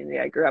of the community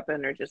I grew up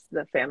in or just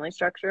the family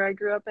structure I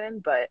grew up in.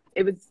 But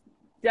it was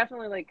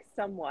definitely like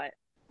somewhat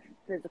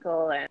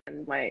physical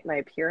and my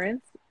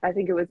appearance. I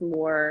think it was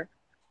more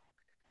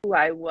who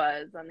I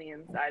was on the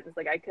inside. It's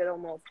like I could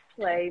almost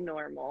play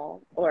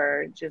normal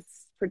or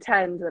just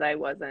pretend that I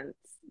wasn't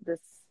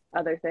this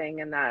other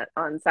thing, and that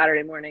on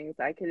Saturday mornings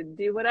I could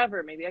do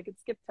whatever. Maybe I could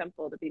skip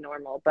temple to be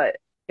normal, but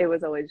it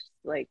was always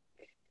like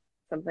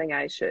something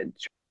I should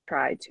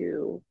try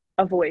to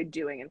avoid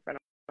doing in front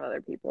of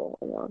other people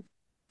almost.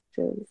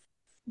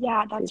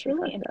 Yeah, that's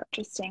really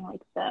interesting,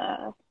 like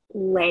the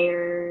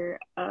layer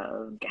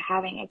of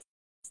having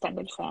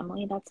extended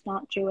family that's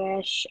not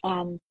Jewish.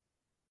 And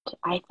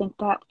I think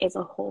that is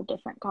a whole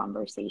different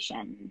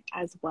conversation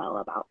as well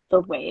about the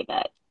way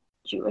that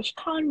Jewish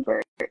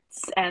converts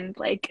and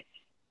like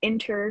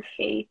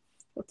interfaith,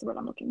 what's the word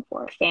I'm looking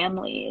for,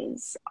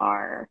 families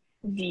are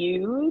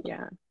viewed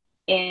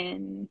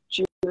in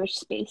Jewish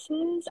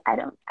spaces.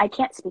 I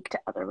can't speak to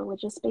other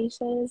religious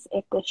spaces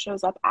if this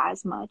shows up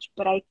as much,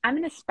 but I'm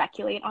going to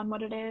speculate on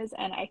what it is.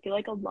 And I feel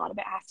like a lot of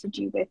it has to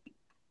do with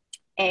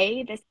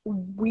this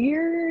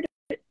weird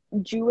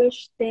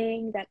Jewish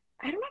thing that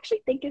I don't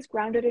actually think is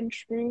grounded in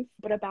truth,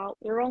 but about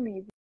you're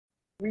only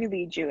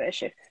really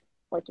Jewish if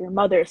like your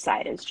mother's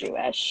side is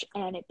Jewish,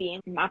 and it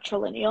being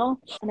matrilineal.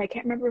 And I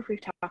can't remember if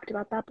we've talked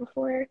about that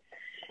before.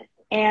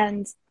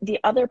 And the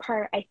other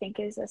part I think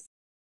is a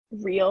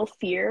real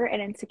fear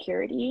and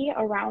insecurity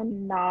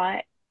around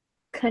not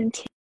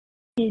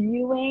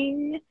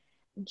continuing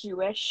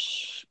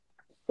Jewish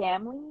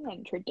family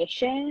and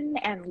tradition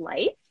and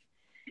life.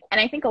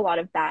 And I think a lot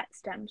of that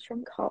stems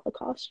from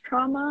Holocaust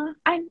trauma.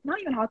 I'm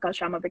not even Holocaust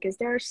trauma, because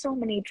there are so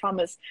many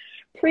traumas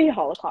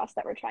pre-Holocaust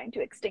that were trying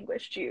to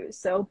extinguish Jews.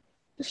 So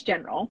just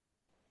general.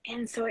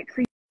 And so it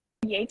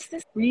creates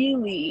this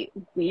really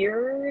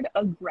weird,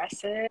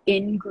 aggressive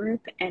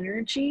in-group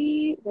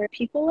energy where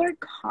people are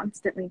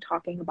constantly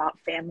talking about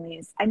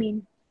families. I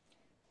mean,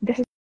 this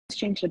has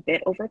changed a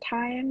bit over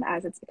time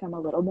as it's become a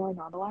little more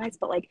normalized,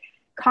 but like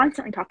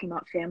constantly talking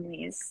about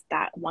families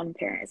that one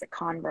parent is a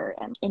convert,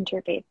 and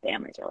interfaith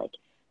families are like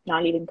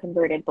not even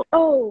converted, but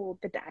oh,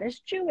 the dad is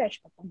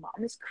Jewish, but the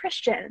mom is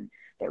Christian.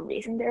 They're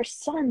raising their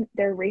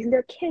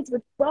kids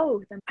with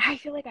both. And I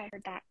feel like I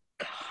heard that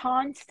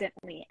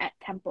constantly at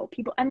temple.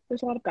 People, and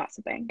there's a lot of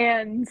gossiping,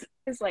 and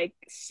it's like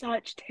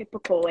such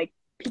typical, like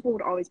people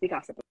would always be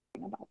gossiping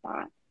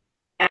about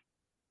that.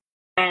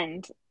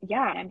 And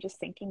yeah, I'm just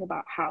thinking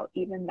about how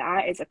even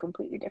that is a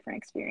completely different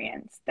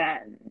experience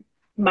than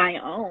my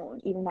own.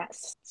 Even that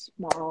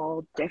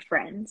small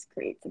difference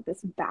creates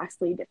this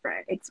vastly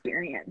different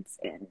experience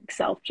in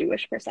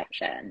self-Jewish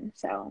perception.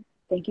 So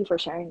thank you for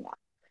sharing that.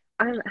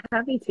 I'm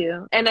happy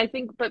to. And I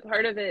think, but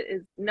part of it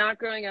is not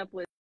growing up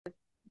with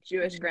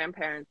Jewish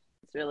grandparents,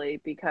 really,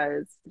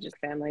 because just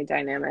family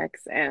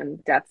dynamics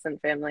and deaths in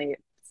family,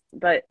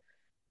 but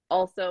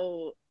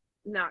also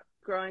not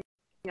growing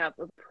up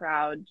with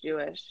proud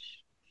Jewish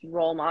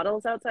role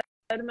models outside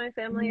of my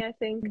family, I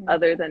think,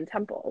 other than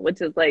temple,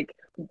 which is like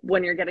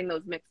when you're getting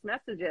those mixed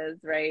messages,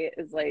 right,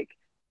 is like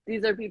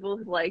these are people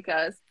who like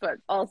us, but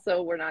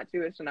also we're not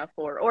Jewish enough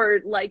for, or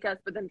like us,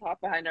 but then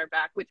talk behind our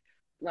back, which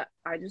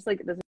I just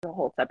like, this is a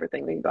whole separate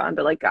thing we can go on,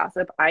 but like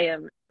gossip, I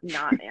am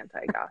not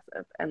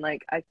anti-gossip. And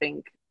like, I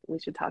think we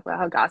should talk about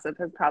how gossip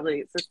has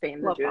probably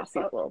sustained the Jewish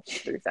people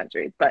through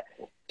centuries, but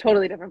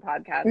totally different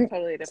podcast,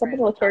 totally different. Something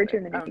to look forward to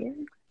in the new year.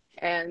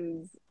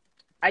 And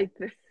I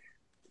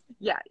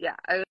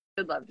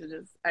would love to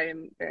just, I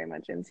am very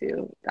much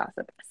into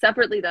gossip.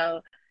 Separately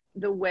though,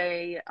 the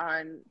way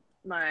on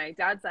my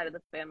dad's side of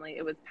the family,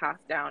 it was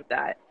passed down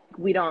that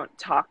we don't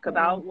talk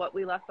about what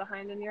we left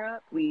behind in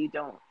Europe. We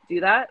don't do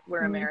that.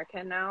 We're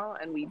American now,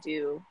 and we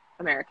do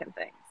American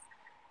things.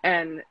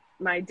 And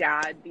my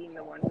dad being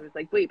the one who was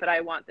like, wait, but I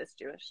want this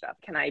Jewish stuff.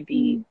 Can I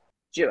be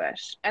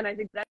Jewish? And I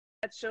think that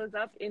shows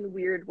up in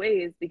weird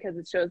ways, because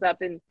it shows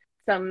up in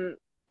some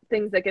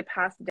things that get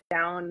passed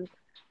down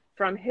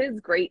from his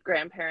great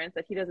grandparents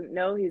that he doesn't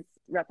know he's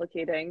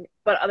replicating,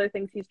 but other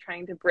things he's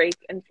trying to break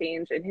and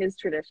change in his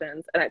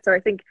traditions. And so I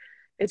think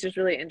it's just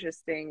really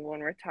interesting when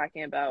we're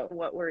talking about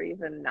what we're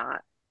even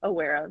not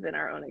aware of in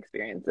our own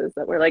experiences,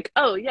 that we're like,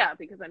 oh yeah,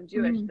 because I'm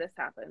Jewish, this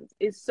happens,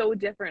 is so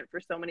different for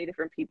so many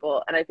different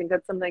people. And I think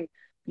that's something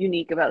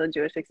unique about the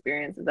Jewish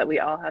experience, is that we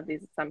all have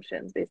these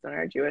assumptions based on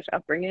our Jewish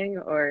upbringing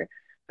or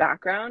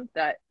background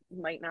that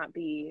might not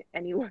be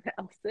anyone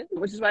else's,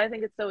 which is why I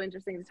think it's so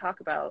interesting to talk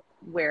about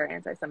where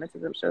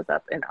anti-Semitism shows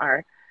up in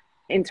our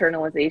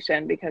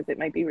internalization, because it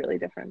might be really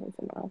different than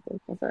someone else's.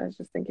 That's what I was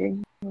just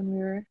thinking when we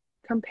were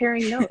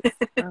comparing notes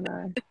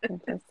on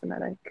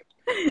anti-Semitic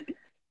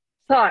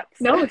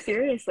thoughts. No,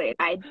 seriously,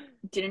 I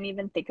didn't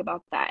even think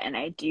about that. And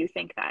I do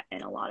think that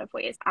in a lot of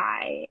ways,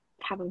 I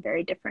have a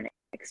very different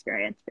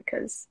experience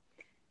because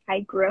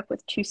I grew up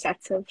with two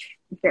sets of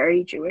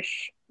very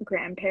Jewish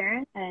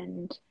grandparents,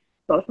 and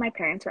both my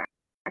parents were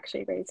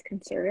actually raised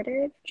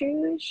conservative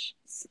Jews.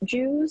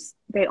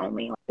 They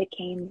only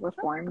became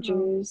Reform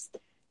Jews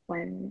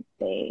when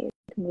they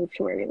moved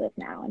to where we live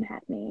now and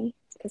had me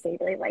because they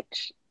really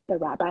liked the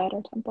rabbi at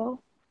our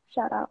temple.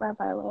 Shout out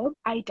Rabbi Loeb.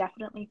 I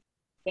definitely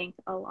think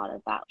a lot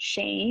of that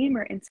shame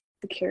or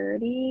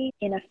insecurity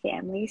in a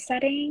family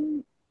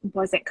setting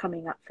wasn't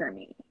coming up for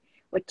me,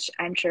 which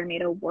I'm sure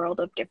made a world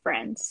of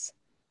difference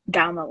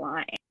down the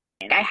line.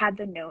 I had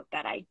the note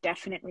that I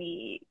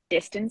definitely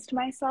distanced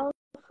myself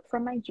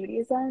from my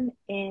Judaism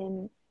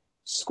in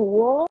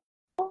school,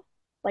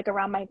 like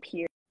around my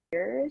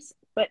peers,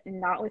 but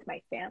not with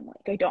my family.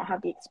 I don't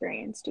have the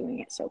experience doing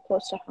it so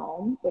close to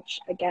home, which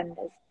again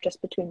is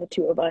just between the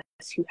two of us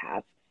who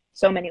have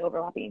so many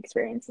overlapping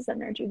experiences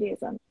in our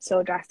Judaism,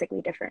 so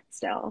drastically different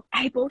still.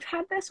 I both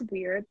had this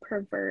weird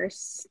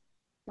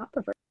not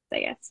perverse, I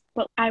guess,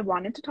 but I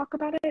wanted to talk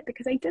about it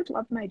because I did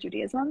love my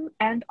Judaism,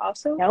 and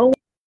also no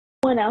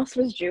one else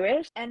was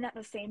Jewish, and at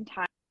the same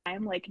time,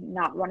 like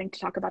not wanting to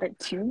talk about it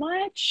too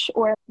much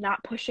or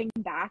not pushing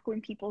back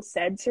when people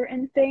said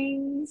certain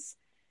things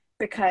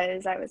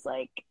because I was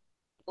like,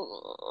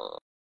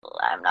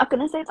 I'm not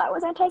going to say that I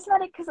was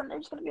anti-Semitic because then they're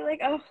just going to be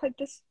like, oh, like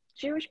this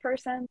Jewish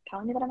person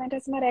telling me that I'm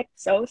anti-Semitic,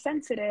 so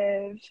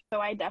sensitive. So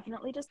I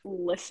definitely just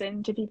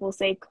listened to people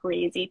say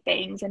crazy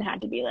things and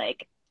had to be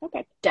like,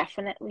 okay,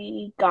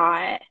 definitely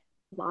got a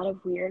lot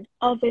of weird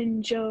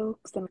oven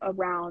jokes, and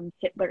around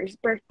Hitler's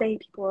birthday,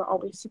 people are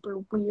always super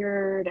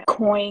weird,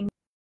 coins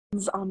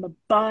on the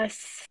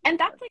bus. And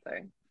that's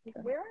like,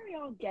 where are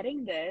y'all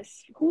getting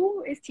this?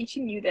 Who is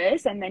teaching you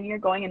this? And then you're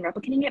going and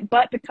replicating it.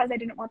 But because I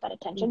didn't want that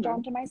attention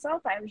drawn to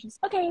myself, I was just,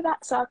 okay,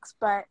 that sucks,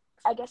 but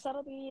I guess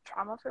that'll be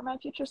trauma for my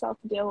future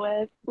self to deal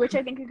with, which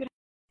I think we could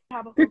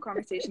have a whole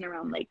conversation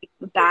around. Like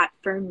that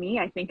for me,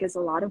 I think is a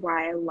lot of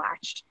why I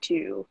latched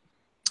to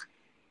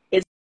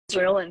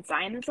Israel and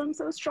Zionism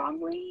so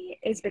strongly,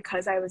 is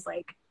because I was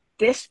like,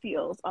 this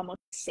feels almost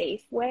a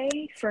safe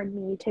way for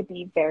me to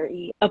be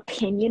very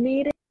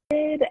opinionated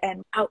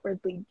and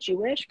outwardly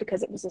Jewish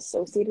because it was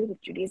associated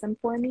with Judaism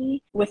for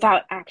me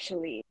without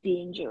actually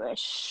being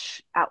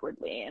Jewish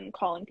outwardly and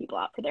calling people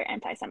out for their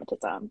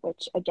anti-Semitism,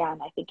 which again,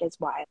 I think is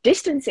why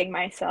distancing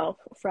myself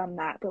from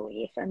that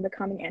belief and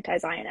becoming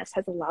anti-Zionist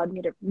has allowed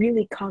me to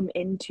really come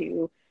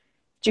into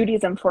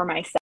Judaism for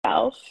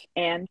myself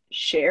and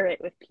share it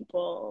with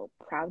people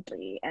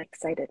proudly and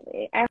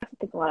excitedly. I also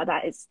think a lot of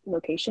that is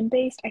location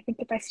based. I think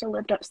if I still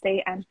lived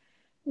upstate, I'm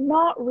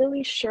not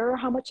really sure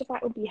how much of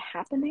that would be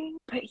happening,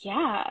 but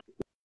yeah,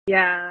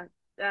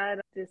 that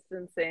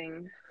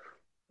distancing,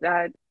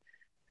 the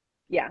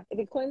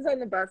coins on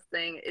the bus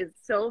thing is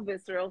so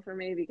visceral for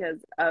me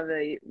because of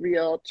a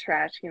real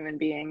trash human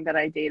being that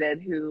I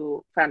dated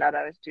who found out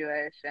I was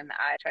Jewish, and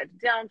I tried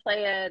to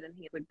downplay it, and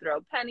he would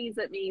throw pennies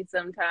at me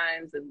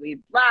sometimes, and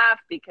we'd laugh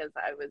because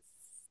I was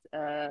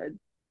a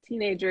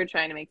teenager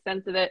trying to make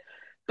sense of it.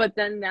 But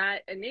then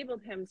that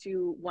enabled him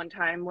to, one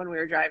time when we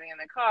were driving in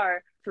the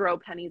car, throw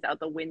pennies out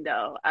the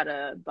window at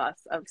a bus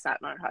of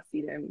Satmar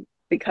Hasidim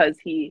because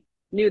he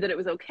knew that it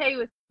was okay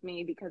with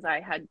me because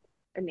I had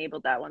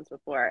enabled that once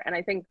before. And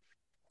I think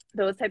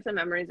those types of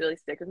memories really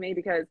stick with me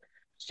because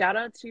shout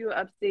out to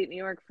upstate New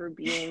York for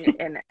being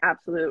an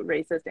absolute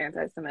racist,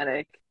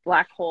 anti-Semitic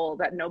black hole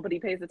that nobody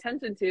pays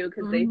attention to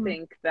because they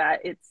think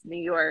that it's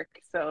New York,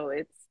 so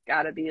it's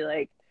got to be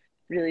like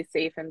really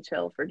safe and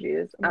chill for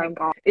Jews.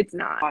 It's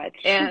not.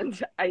 And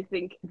I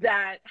think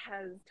that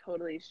has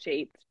totally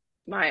shaped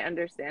my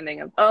understanding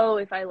of,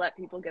 if I let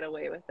people get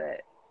away with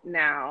it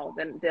now,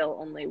 then they'll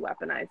only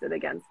weaponize it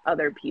against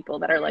other people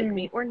that are like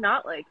me or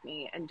not like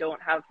me and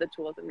don't have the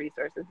tools and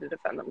resources to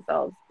defend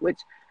themselves, which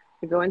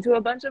could go into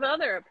a bunch of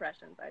other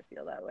oppressions I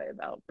feel that way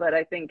about. But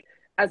I think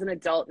as an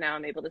adult now,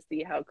 I'm able to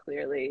see how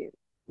clearly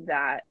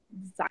that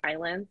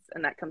silence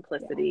and that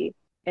complicity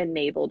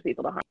enabled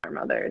people to harm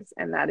others,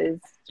 and that is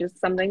just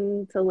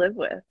something to live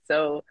with.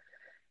 So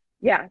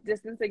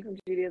distancing from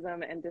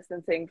Judaism and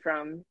distancing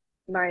from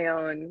my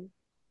own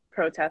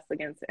protests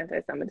against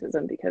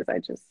anti-Semitism because I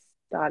just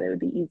thought it would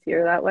be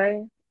easier that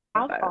way.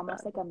 I have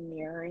almost like a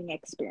mirroring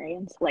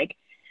experience. Like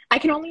I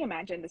can only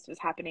imagine this was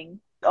happening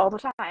all the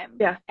time.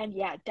 Yeah. And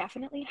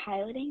definitely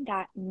highlighting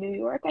that New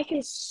York, I think,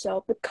 is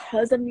so,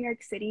 because of New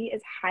York City,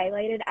 is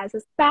highlighted as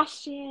a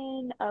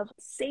bastion of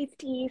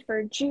safety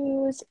for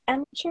Jews.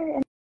 And sure,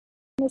 in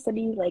the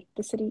city, like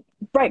the city,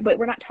 right, but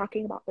we're not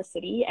talking about the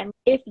city. And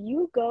if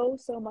you go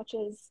so much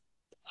as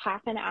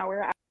half an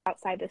hour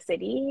outside the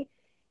city,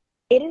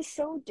 it is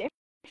so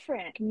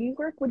different. New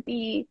York would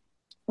be,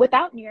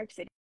 without New York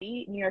City,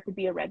 New York would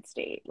be a red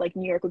state. Like,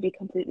 New York would be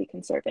completely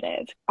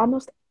conservative.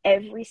 Almost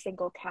every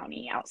single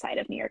county outside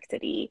of New York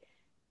City,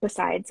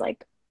 besides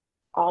like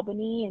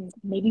Albany and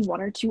maybe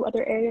one or two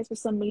other areas with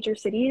some major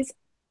cities,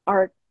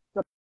 are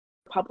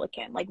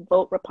Republican, like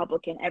vote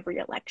Republican every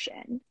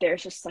election.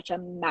 There's just such a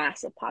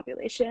massive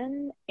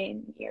population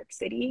in New York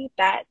City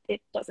that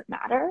it doesn't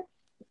matter.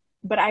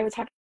 But I was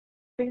having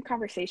a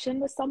conversation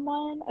with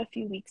someone a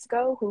few weeks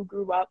ago who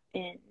grew up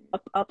in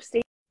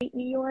upstate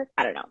New York.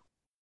 I don't know,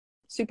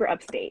 super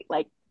upstate,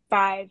 like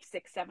 5,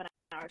 6, 7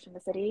 hours from the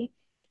city.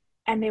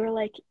 And they were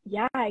like,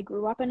 yeah, I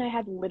grew up and I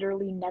had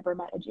literally never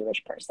met a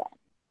Jewish person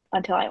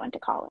until I went to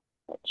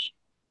college.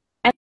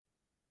 And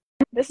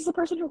this is a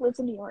person who lives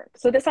in New York.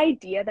 So this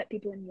idea that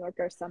people in New York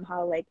are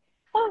somehow like,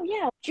 oh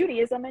yeah,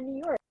 Judaism and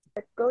New York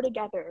go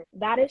together,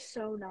 that is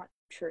so not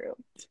true.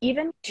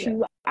 Even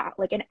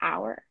like an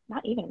hour,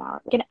 not even an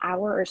hour, like an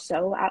hour or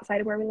so outside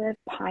of where we live,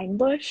 Pine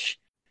Bush,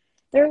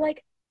 they're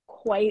like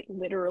quite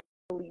literally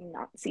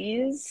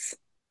Nazis,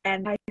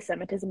 and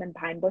anti-Semitism in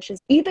Pine Bush is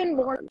even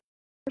more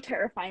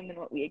terrifying than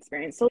what we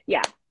experienced. So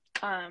yeah,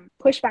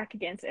 push back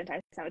against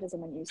anti-Semitism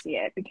when you see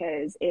it,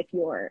 because if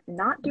you're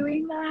not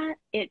doing that,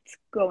 it's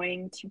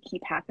going to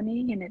keep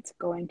happening and it's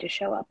going to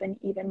show up in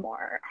even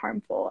more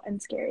harmful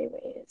and scary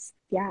ways.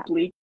 Yeah.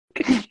 Bleak.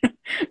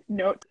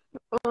 No.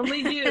 Only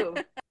you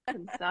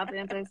can stop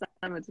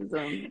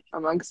anti-Semitism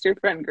amongst your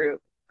friend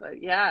group.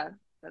 But yeah,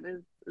 that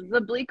is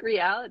the bleak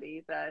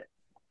reality that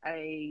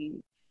I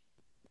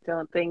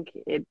don't think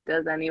it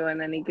does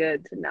anyone any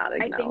good to not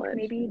acknowledge. I think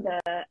maybe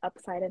the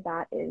upside of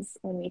that is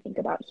when we think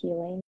about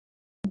healing,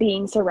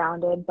 being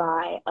surrounded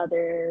by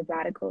other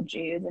radical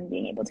Jews and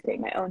being able to create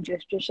my own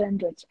Jewish tradition,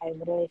 which I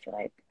literally feel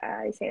like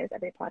I say this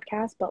every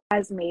podcast, but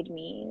has made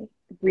me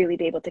really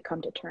be able to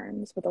come to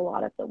terms with a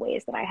lot of the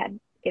ways that I had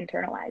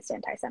internalized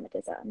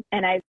anti-Semitism.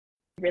 And I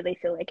really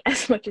feel like,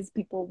 as much as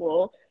people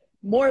will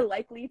more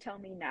likely tell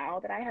me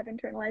now that I have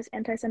internalized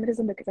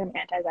anti-Semitism because I'm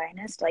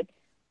anti-Zionist, like,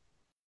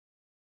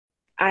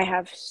 I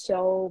have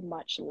so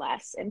much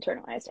less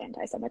internalized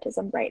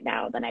anti-Semitism right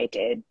now than I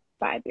did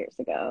 5 years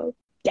ago,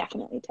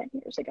 definitely 10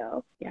 years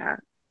ago. Yeah,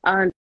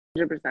 100%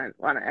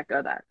 want to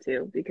echo that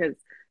too, because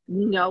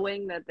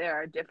knowing that there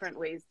are different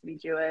ways to be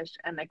Jewish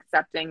and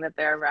accepting that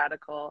there are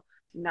radical,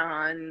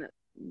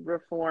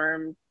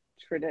 non-reformed,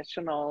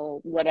 traditional,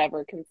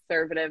 whatever,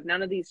 conservative,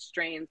 none of these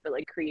strains, but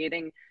like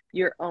creating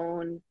your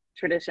own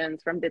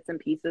traditions from bits and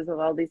pieces of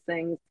all these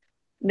things,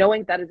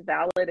 knowing that is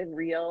valid and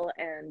real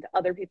and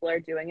other people are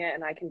doing it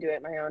and I can do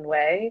it my own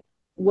way,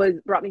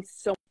 brought me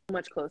so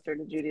much closer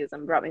to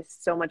Judaism, brought me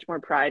so much more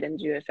pride in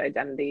Jewish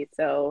identity.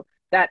 So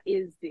that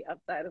is the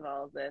upside of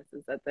all of this,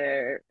 is that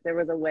there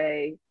was a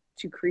way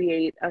to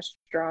create a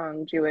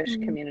strong Jewish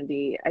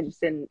community. I just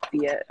didn't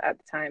see it at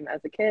the time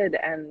as a kid,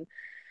 and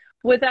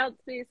without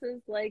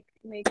spaces like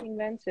making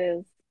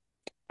benches,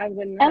 I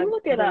wouldn't have. And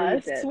look at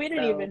us, it. We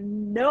didn't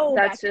even know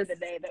back in the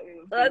day that we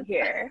would be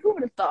here. Who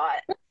would have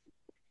thought?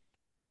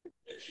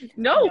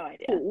 No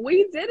idea.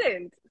 We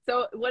didn't.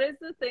 So what is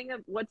the thing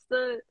of, what's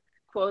the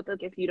quote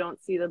that if you don't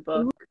see the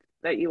book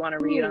that you want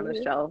to read on the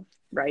shelf,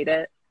 write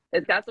it?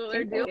 That's what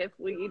we're doing. If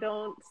we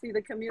don't see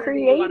the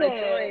community you want to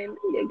join,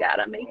 you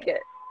gotta make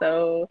it.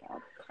 So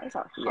I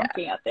saw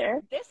honking out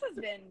there. This has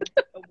been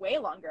a way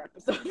longer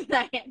episode than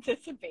I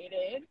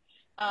anticipated.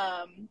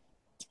 I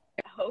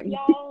hope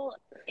y'all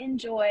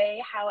enjoy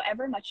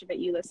however much of it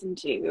you listen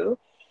to.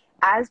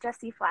 As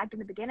Jesse flagged in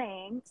the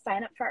beginning,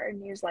 sign up for our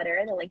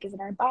newsletter. The link is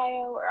in our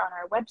bio or on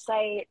our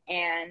website,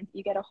 and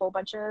you get a whole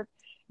bunch of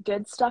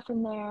good stuff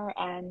in there,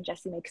 and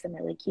Jesse makes them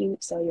really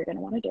cute, so you're going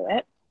to want to do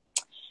it.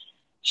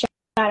 Shout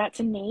out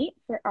to Nate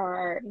for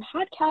our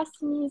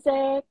podcast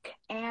music,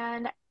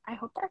 and I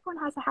hope that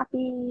everyone has a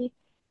happy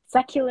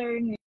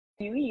secular new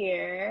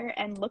year,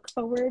 and look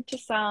forward to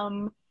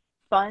some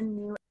fun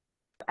new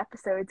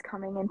episodes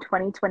coming in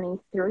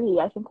 2023.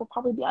 I think we'll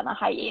probably be on a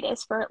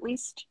hiatus for at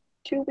least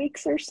 2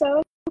 weeks or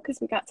so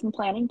because we got some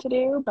planning to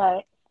do,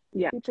 but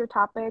future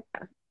topic,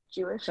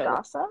 Jewish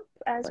gossip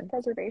as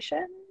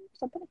preservation,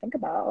 something to think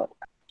about.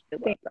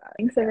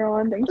 Thanks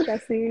everyone. Thanks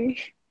Jesse.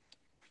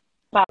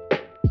 Bye.